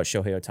 times about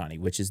Shohei Ohtani,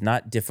 which is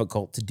not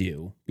difficult to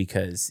do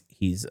because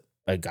he's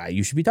a guy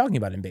you should be talking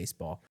about in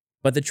baseball.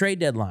 But the trade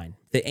deadline,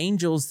 the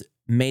Angels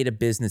made a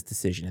business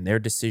decision, and their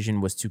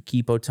decision was to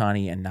keep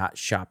Ohtani and not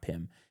shop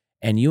him.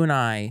 And you and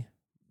I,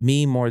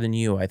 me more than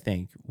you, I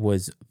think,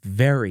 was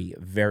very,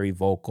 very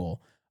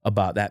vocal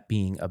about that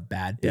being a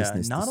bad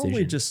business not decision.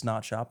 only just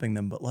not shopping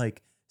them, but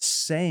like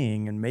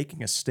saying and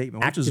making a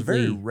statement, which is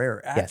very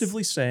rare,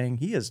 actively saying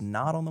he is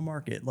not on the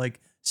market, like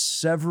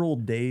several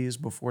days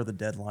before the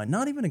deadline,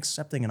 not even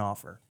accepting an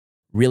offer.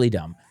 Really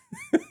dumb.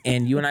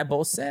 And you and I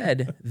both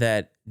said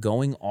that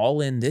going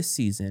all in this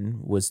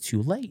season was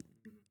too late.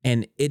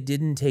 And it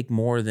didn't take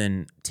more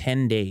than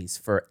 10 days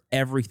for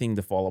everything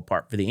to fall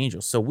apart for the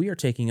Angels. So we are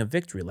taking a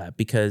victory lap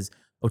because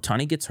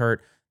Ohtani gets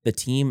hurt. The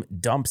team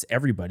dumps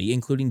everybody,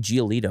 including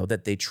Giolito,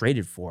 that they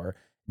traded for.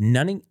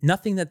 Nothing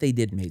that they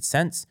did made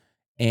sense.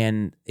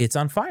 And it's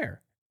on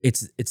fire.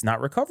 It's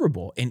not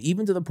recoverable. And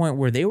even to the point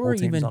where they were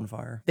on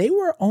fire. They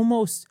were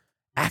almost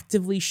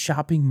actively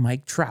shopping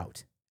Mike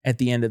Trout at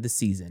the end of the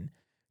season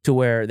to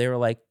where they were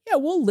like, yeah,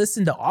 we'll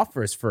listen to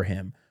offers for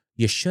him.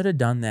 You should have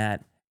done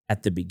that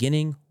at the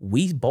beginning.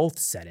 We both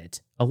said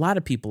it. A lot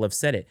of people have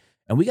said it.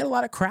 And we got a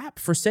lot of crap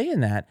for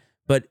saying that.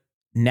 But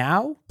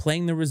now,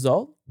 playing the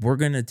result, we're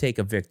going to take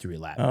a victory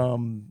lap.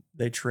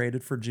 They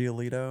traded for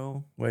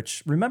Giolito,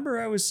 which,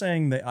 remember, I was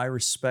saying that I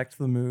respect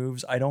the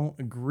moves. I don't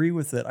agree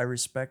with it. I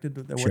respected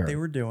what they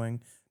were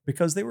doing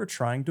because they were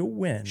trying to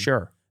win.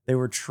 Sure. They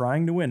were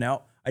trying to win.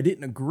 Now, I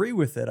didn't agree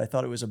with it. I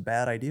thought it was a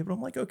bad idea, but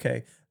I'm like,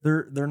 okay,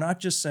 they're not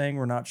just saying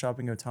we're not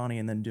shopping Ohtani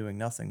and then doing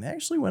nothing. They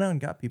actually went out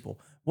and got people.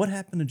 What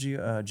happened to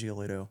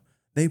Giolito?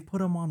 They put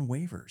him on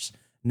waivers.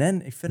 And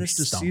then he finished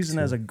the season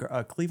as a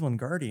Cleveland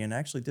Guardian,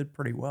 actually did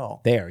pretty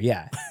well.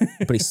 Yeah.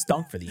 But he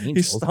stunk for the Angels.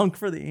 He stunk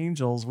for the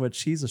Angels,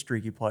 which he's a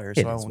streaky player,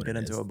 so I won't get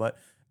into it. But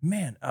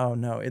man, oh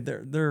no, they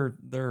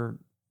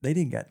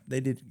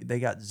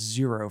got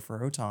zero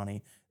for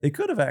Ohtani. They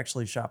could have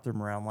actually shopped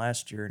him around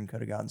last year and could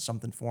have gotten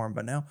something for him.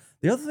 But now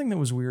the other thing that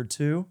was weird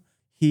too,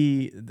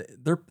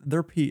 their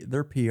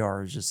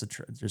PR is just a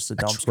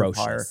dumpster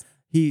fire.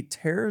 He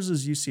tears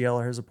his UCL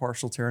or has a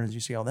partial tear in his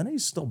UCL. Then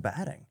he's still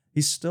batting.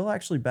 He's still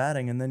actually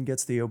batting and then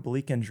gets the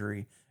oblique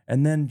injury.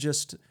 And then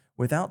just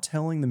without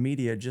telling the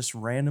media, just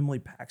randomly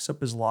packs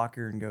up his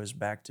locker and goes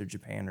back to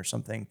Japan or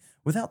something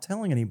without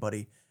telling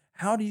anybody.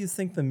 How do you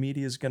think the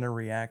media is going to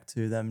react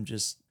to them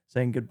just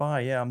saying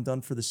goodbye? Yeah, I'm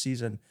done for the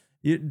season.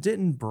 You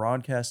didn't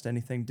broadcast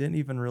anything, didn't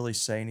even really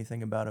say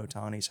anything about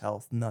Ohtani's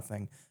health,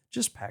 nothing.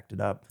 Just packed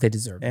it up. They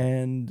deserve it.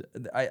 And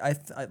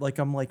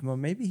I'm like, well,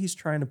 maybe he's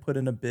trying to put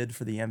in a bid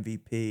for the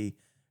MVP,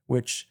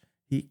 which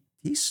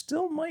he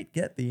still might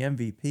get the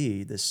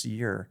MVP this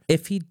year.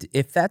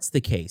 If that's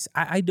the case,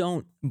 I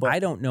don't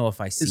know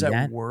if I see that. Is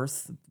that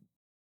worth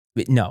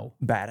no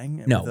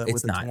batting? No,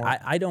 it's not.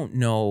 I don't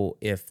know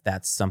if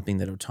that's something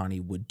that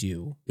Ohtani would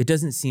do. It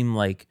doesn't seem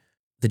like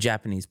the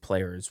Japanese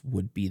players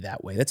would be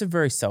that way. That's a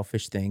very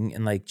selfish thing.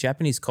 And like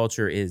Japanese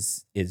culture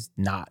is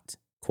not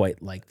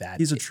quite like that.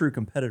 He's a true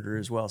competitor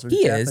as well. So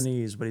he's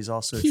Japanese, but he's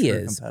also a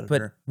true competitor.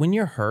 But when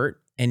you're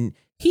hurt, and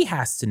he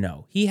has to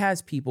know, he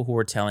has people who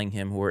are telling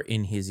him, who are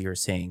in his ear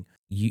saying,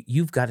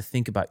 you've got to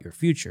think about your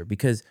future,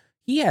 because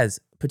he has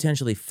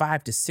potentially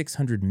 $500 to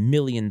 $600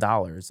 million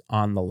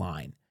on the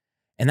line.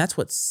 And that's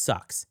what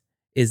sucks,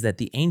 is that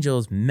the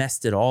Angels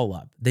messed it all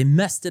up. They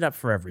messed it up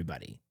for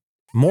everybody,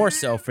 more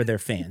so for their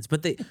fans.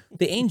 But the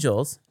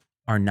Angels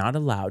are not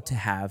allowed to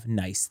have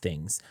nice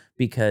things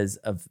because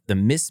of the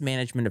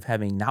mismanagement of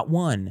having not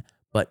one,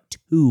 but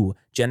two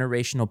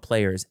generational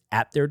players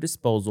at their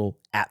disposal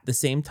at the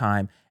same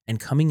time and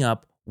coming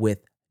up with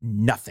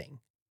nothing.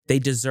 They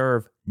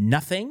deserve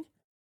nothing.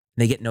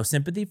 They get no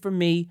sympathy from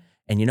me.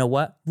 And you know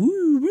what?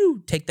 Woo,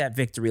 woo, take that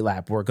victory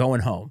lap. We're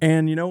going home.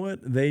 And you know what?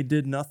 They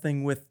did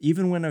nothing with,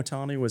 even when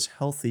Ohtani was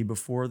healthy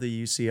before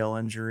the UCL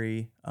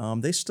injury,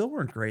 they still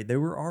weren't great. They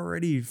were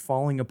already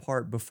falling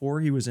apart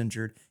before he was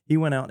injured. He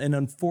went out, and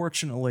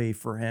unfortunately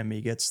for him,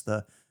 he gets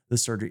the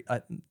surgery,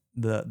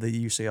 the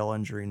UCL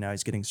injury. Now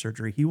he's getting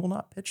surgery. He will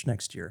not pitch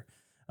next year.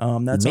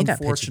 That's he may unfortunate.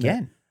 not pitch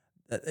again.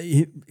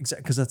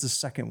 Exactly, because that's the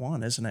second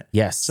one, isn't it?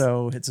 Yes.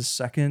 So it's a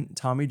second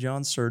Tommy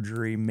John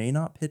surgery. May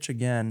not pitch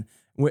again,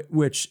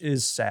 which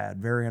is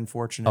sad, very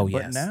unfortunate. Oh,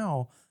 but yes.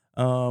 now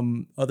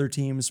other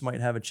teams might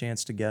have a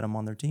chance to get him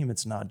on their team.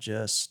 It's not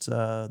just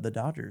the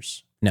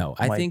Dodgers. No,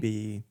 I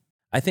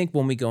think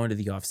when we go into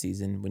the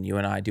offseason, when you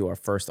and I do our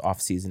first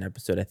offseason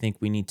episode, I think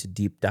we need to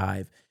deep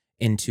dive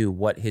into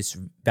what his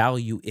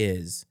value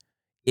is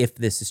if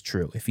this is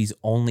true, if he's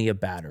only a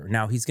batter.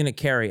 Now, he's going to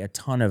carry a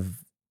ton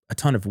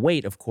of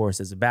weight, of course,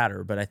 as a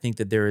batter, but I think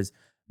that there is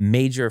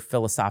major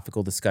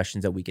philosophical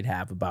discussions that we could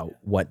have about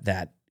what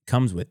that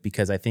comes with,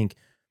 because I think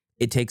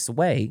it takes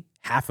away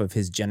half of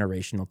his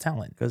generational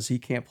talent. Because he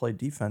can't play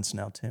defense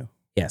now, too.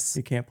 Yes.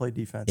 He can't play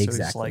defense. Exactly.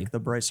 So he's like the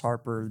Bryce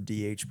Harper,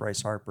 DH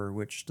Bryce Harper,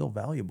 which is still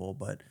valuable,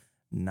 but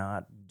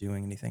not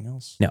doing anything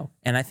else. No.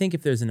 And I think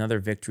if there's another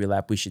victory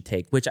lap we should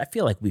take, which I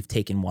feel like we've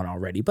taken one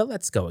already, but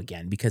let's go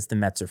again because the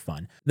Mets are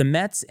fun. The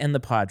Mets and the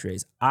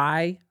Padres,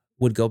 I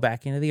would go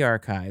back into the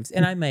archives,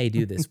 and I may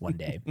do this one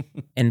day,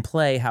 and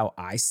play how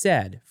I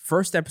said,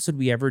 first episode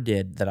we ever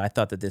did, that I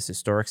thought that this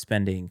historic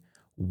spending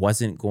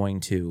wasn't going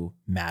to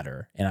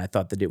matter, and I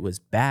thought that it was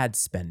bad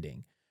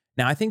spending.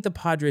 Now, I think the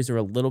Padres are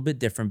a little bit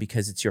different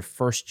because it's your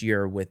first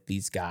year with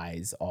these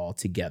guys all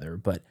together,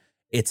 but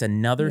it's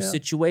another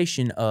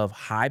situation of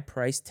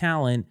high-priced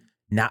talent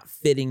not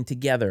fitting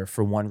together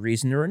for one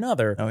reason or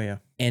another. Oh, yeah.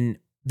 And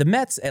the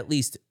Mets at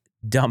least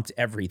dumped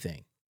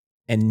everything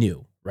and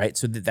knew, right?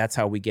 So that's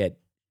how we get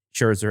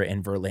Scherzer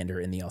and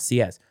Verlander in the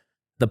LCS.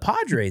 The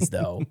Padres,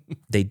 though,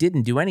 they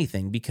didn't do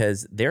anything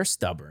because they're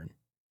stubborn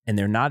and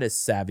they're not as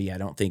savvy, I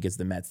don't think, as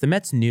the Mets. The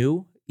Mets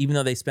knew, even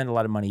though they spent a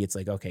lot of money, it's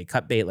like, okay,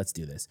 cut bait, let's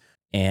do this.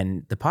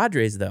 And the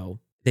Padres, though,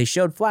 they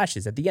showed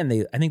flashes. At the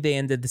end, I think they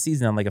ended the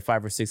season on like a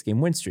 5 or 6 game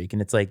win streak.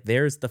 And it's like,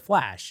 there's the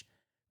flash,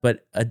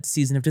 but a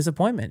season of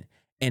disappointment.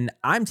 And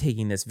I'm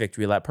taking this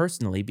victory lap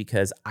personally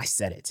because I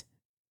said it.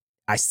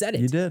 I said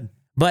it. You did.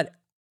 But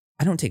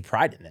I don't take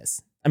pride in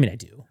this. I mean, I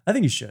do I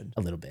think you should.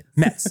 a little bit.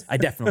 Mets. I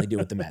definitely do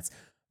with the Mets.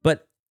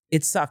 But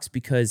it sucks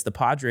because the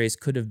Padres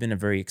could have been a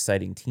very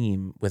exciting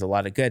team with a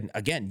lot of good,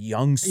 again,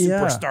 young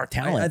superstar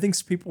talent. I think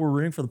people were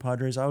rooting for the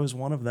Padres. I was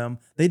one of them.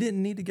 They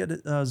didn't need to get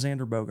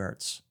Xander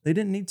Bogaerts. They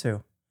didn't need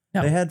to.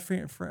 No. They had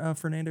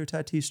Fernando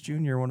Tatis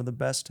Jr., one of the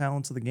best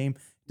talents of the game.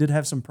 Did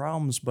have some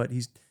problems, but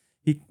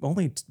he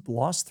only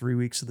lost 3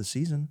 weeks of the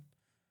season.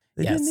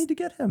 They didn't need to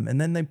get him.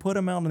 And then they put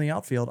him out in the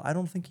outfield. I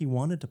don't think he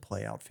wanted to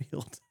play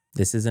outfield.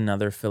 This is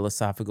another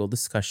philosophical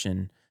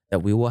discussion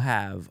that we will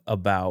have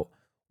about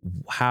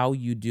how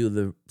you do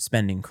the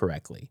spending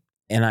correctly.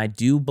 And I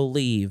do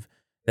believe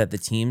that the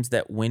teams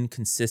that win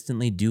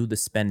consistently do the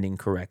spending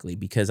correctly,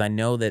 because I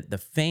know that the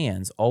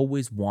fans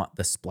always want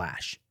the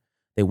splash.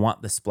 They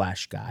want the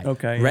splash guy.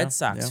 Okay. Red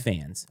Sox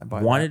fans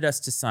wanted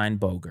us to sign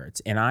Bogaerts.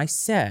 And I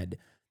said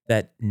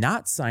that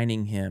not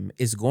signing him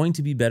is going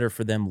to be better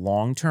for them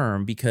long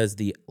term because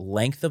the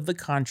length of the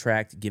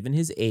contract, given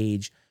his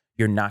age,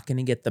 you're not going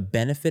to get the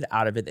benefit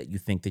out of it that you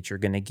think that you're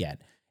going to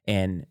get.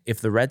 And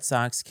if the Red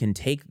Sox can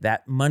take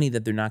that money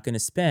that they're not going to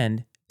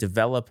spend,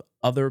 develop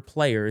other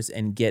players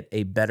and get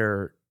a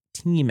better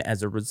team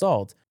as a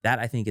result, that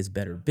I think is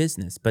better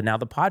business. But now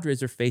the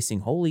Padres are facing,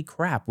 holy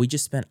crap, we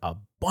just spent a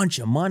bunch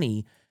of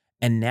money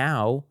and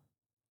now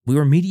we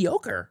were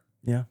mediocre.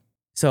 Yeah.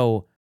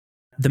 So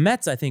the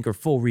Mets, I think, are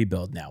full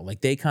rebuild now.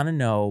 Like they kind of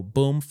know,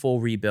 boom, full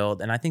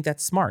rebuild. And I think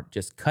that's smart.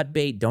 Just cut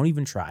bait, don't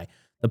even try.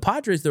 The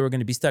Padres, though, are going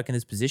to be stuck in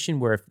this position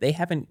where if they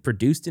haven't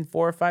produced in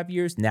 4 or 5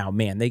 years, now,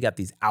 man, they got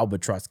these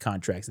albatross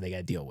contracts that they got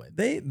to deal with.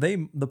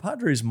 The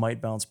Padres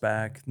might bounce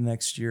back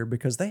next year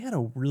because they had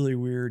a really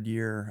weird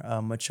year.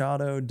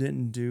 Machado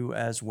didn't do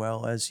as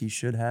well as he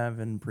should have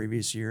in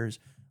previous years,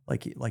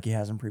 like he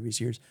has in previous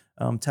years.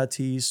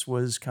 Tatis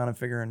was kind of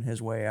figuring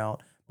his way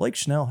out. Blake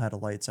Snell had a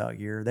lights out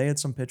year. They had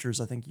some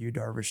pitchers. I think Yu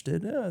Darvish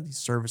did. He's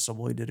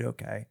serviceable. He did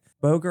okay.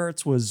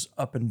 Bogaerts was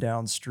up and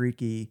down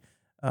streaky.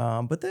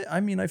 But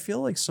I feel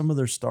like some of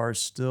their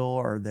stars still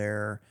are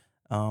there.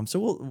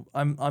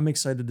 I'm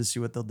excited to see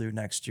what they'll do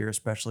next year,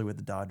 especially with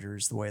the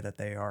Dodgers, the way that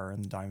they are,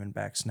 and the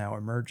Diamondbacks now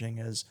emerging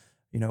as,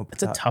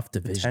 it's a tough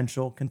division.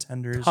 Potential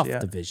contenders. Tough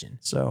division.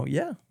 So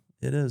yeah,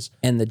 it is.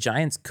 And the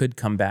Giants could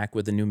come back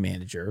with a new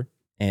manager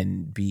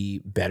and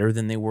be better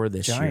than they were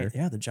this year.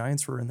 Yeah, the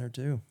Giants were in there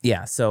too.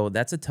 Yeah, so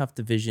that's a tough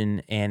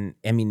division. And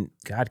I mean,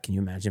 God, can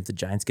you imagine if the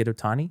Giants get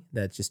Ohtani?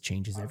 That just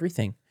changes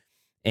everything.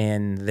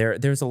 And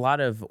there's a lot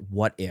of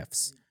what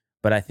ifs,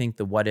 but I think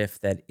the what if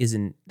that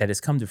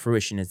has come to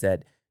fruition is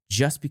that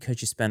just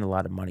because you spend a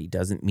lot of money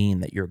doesn't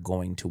mean that you're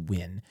going to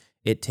win.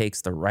 It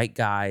takes the right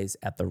guys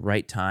at the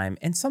right time,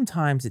 and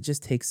sometimes it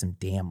just takes some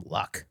damn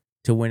luck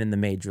to win in the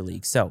major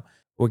league. So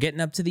we're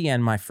getting up to the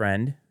end, my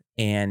friend,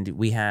 and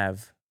we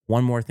have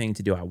one more thing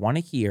to do. I want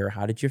to hear,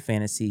 how did your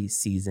fantasy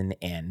season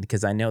end?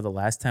 Because I know the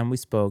last time we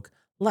spoke,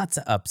 lots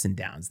of ups and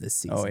downs this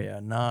season. Oh yeah,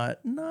 not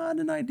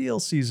an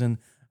ideal season.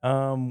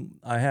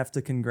 I have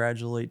to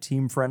congratulate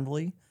Team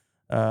Friendly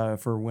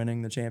for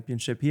winning the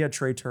championship. He had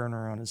Trey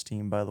Turner on his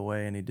team, by the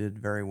way, and he did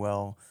very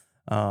well.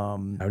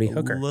 Howdy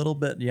Hooker. A little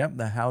bit, yep,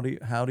 the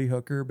Howdy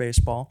Hooker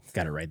baseball.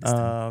 Got it right this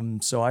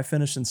time. So I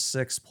finished in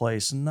 6th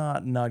place.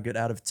 Not good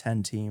out of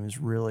 10 teams,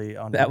 really.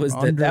 That was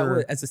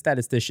as a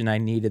statistician, I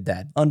needed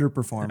that.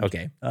 Underperformed.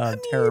 Okay.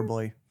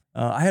 Terribly.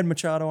 I had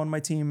Machado on my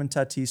team and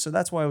Tatis, so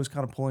that's why I was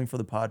kind of pulling for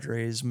the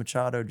Padres.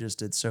 Machado just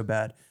did so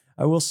bad.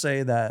 I will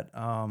say that,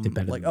 I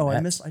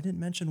didn't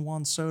mention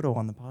Juan Soto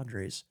on the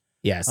Padres.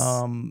 Yes.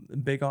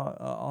 Big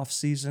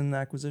off-season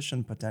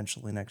acquisition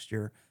potentially next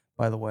year,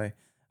 by the way.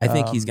 I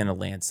think he's going to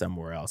land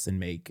somewhere else and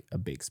make a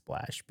big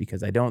splash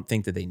because I don't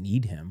think that they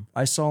need him.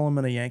 I saw him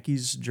in a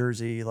Yankees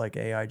jersey, like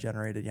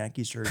AI-generated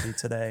Yankees jersey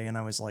today, and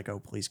I was like, oh,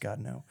 please, God,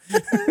 no.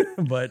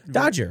 but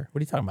Dodger, what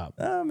are you talking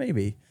about?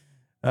 Maybe.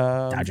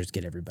 Dodgers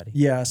get everybody.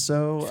 Yeah,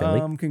 so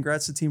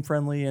congrats to Team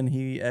Friendly, and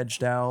he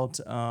edged out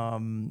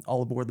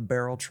all aboard the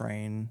barrel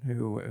train,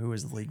 who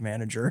is the league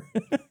manager.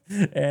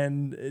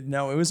 And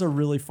no, it was a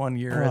really fun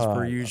year as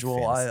per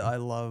usual. I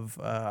love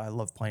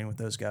playing with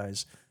those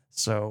guys.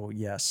 So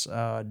yes,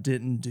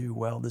 didn't do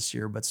well this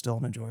year, but still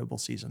an enjoyable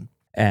season.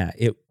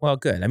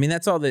 Good. I mean,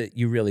 that's all that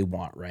you really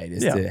want, right?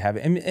 Is to have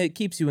it. I mean, it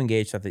keeps you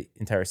engaged throughout the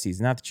entire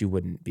season. Not that you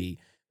wouldn't be,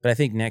 but I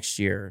think next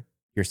year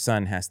your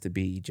son has to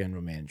be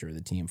general manager of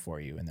the team for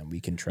you, and then we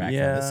can track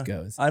how this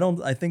goes.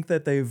 I think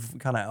that they've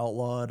kind of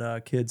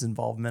outlawed kids'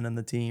 involvement in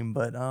the team,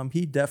 but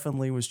he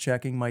definitely was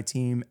checking my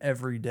team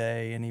every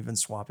day and even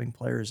swapping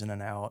players in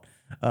and out,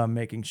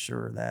 making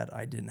sure that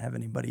I didn't have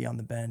anybody on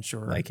the bench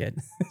or like it.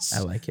 I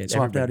like it.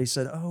 Swapped out. He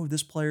said, "Oh,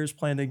 this player's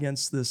playing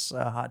against this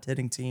hot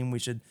hitting team.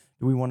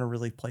 Do we want to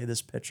really play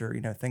this pitcher?"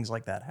 Things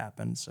like that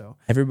happen. So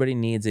everybody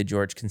needs a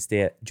George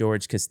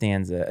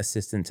Costanza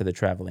assistant to the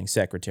traveling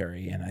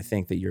secretary, and I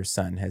think that your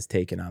son has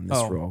taken on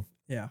this role.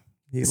 Yeah,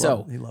 he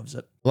loves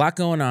it. A lot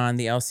going on.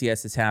 The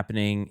LCS is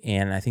happening,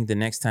 and I think the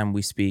next time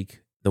we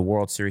speak, the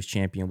World Series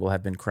champion will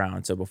have been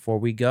crowned. So before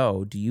we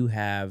go, do you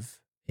have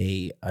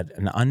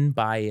an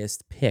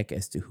unbiased pick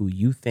as to who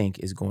you think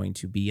is going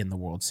to be in the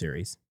World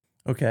Series?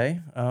 Okay.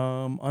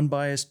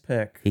 Unbiased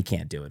pick. He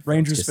can't do it. Folks.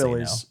 Rangers, Just say no.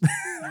 Phillies.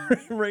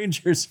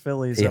 Rangers,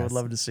 Phillies. I would Yes.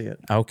 love to see it.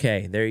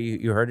 Okay, there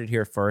you heard it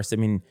here first. I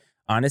mean,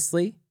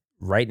 honestly,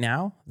 right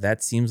now,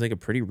 that seems like a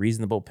pretty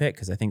reasonable pick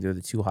because I think they're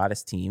the two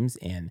hottest teams,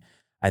 and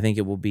I think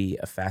it will be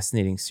a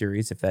fascinating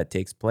series if that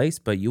takes place.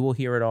 But you will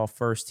hear it all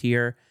first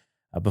here.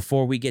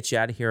 Before we get you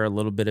out of here, a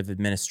little bit of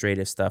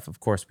administrative stuff. Of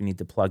course, we need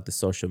to plug the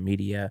social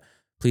media.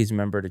 Please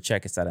remember to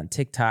check us out on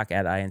TikTok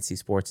at INC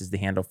Sports is the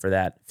handle for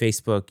that.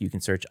 Facebook, you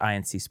can search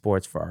INC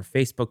Sports for our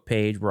Facebook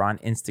page. We're on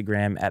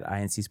Instagram at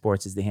INC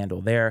Sports is the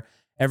handle there.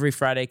 Every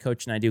Friday,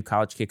 Coach and I do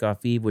College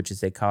Kickoff Eve, which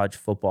is a college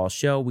football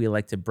show. We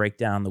like to break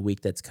down the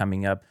week that's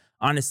coming up.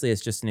 Honestly,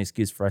 it's just an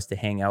excuse for us to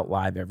hang out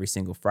live every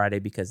single Friday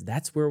because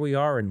that's where we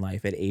are in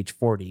life at age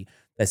 40.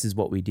 This is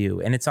what we do.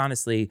 And it's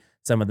honestly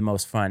some of the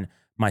most fun.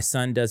 My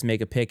son does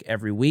make a pick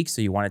every week, so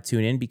you want to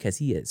tune in because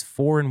he is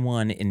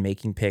 4-1 in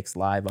making picks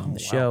live on the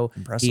show.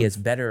 Impressive. He is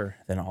better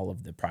than all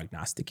of the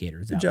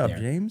prognosticators Good out job, there.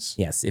 James.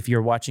 Yes, if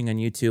you're watching on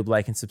YouTube,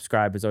 like and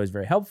subscribe is always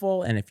very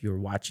helpful. And if you're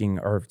watching,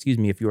 or excuse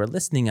me, if you are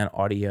listening on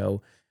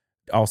audio,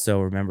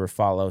 also remember,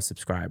 follow,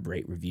 subscribe,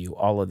 rate, review,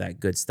 all of that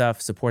good stuff.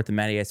 Support the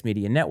Matty Ice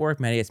Media Network.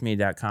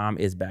 MattyIceMedia.com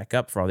is back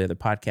up for all the other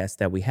podcasts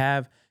that we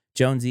have.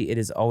 Jonesy, it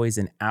is always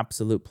an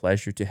absolute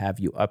pleasure to have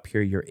you up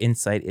here. Your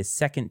insight is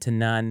second to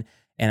none.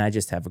 And I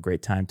just have a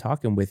great time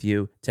talking with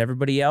you. To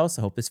everybody else,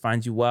 I hope this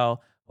finds you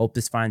well. Hope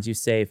this finds you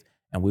safe.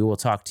 And we will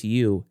talk to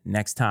you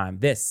next time.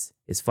 This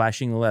is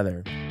Flashing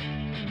Leather.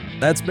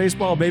 That's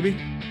baseball, baby.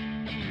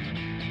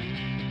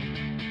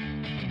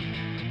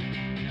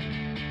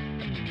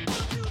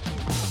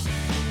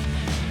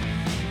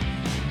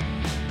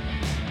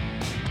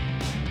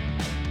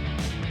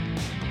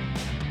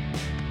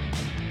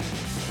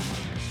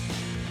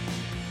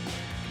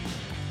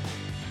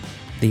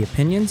 The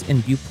opinions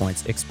and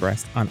viewpoints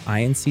expressed on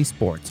INC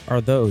Sports are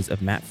those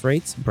of Matt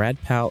Freites,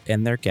 Brad Powell,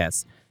 and their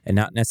guests, and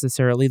not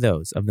necessarily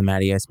those of the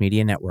Matty Ice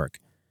Media Network.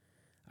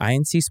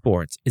 INC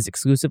Sports is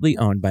exclusively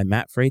owned by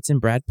Matt Freites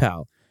and Brad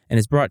Powell and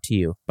is brought to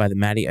you by the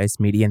Matty Ice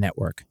Media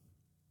Network.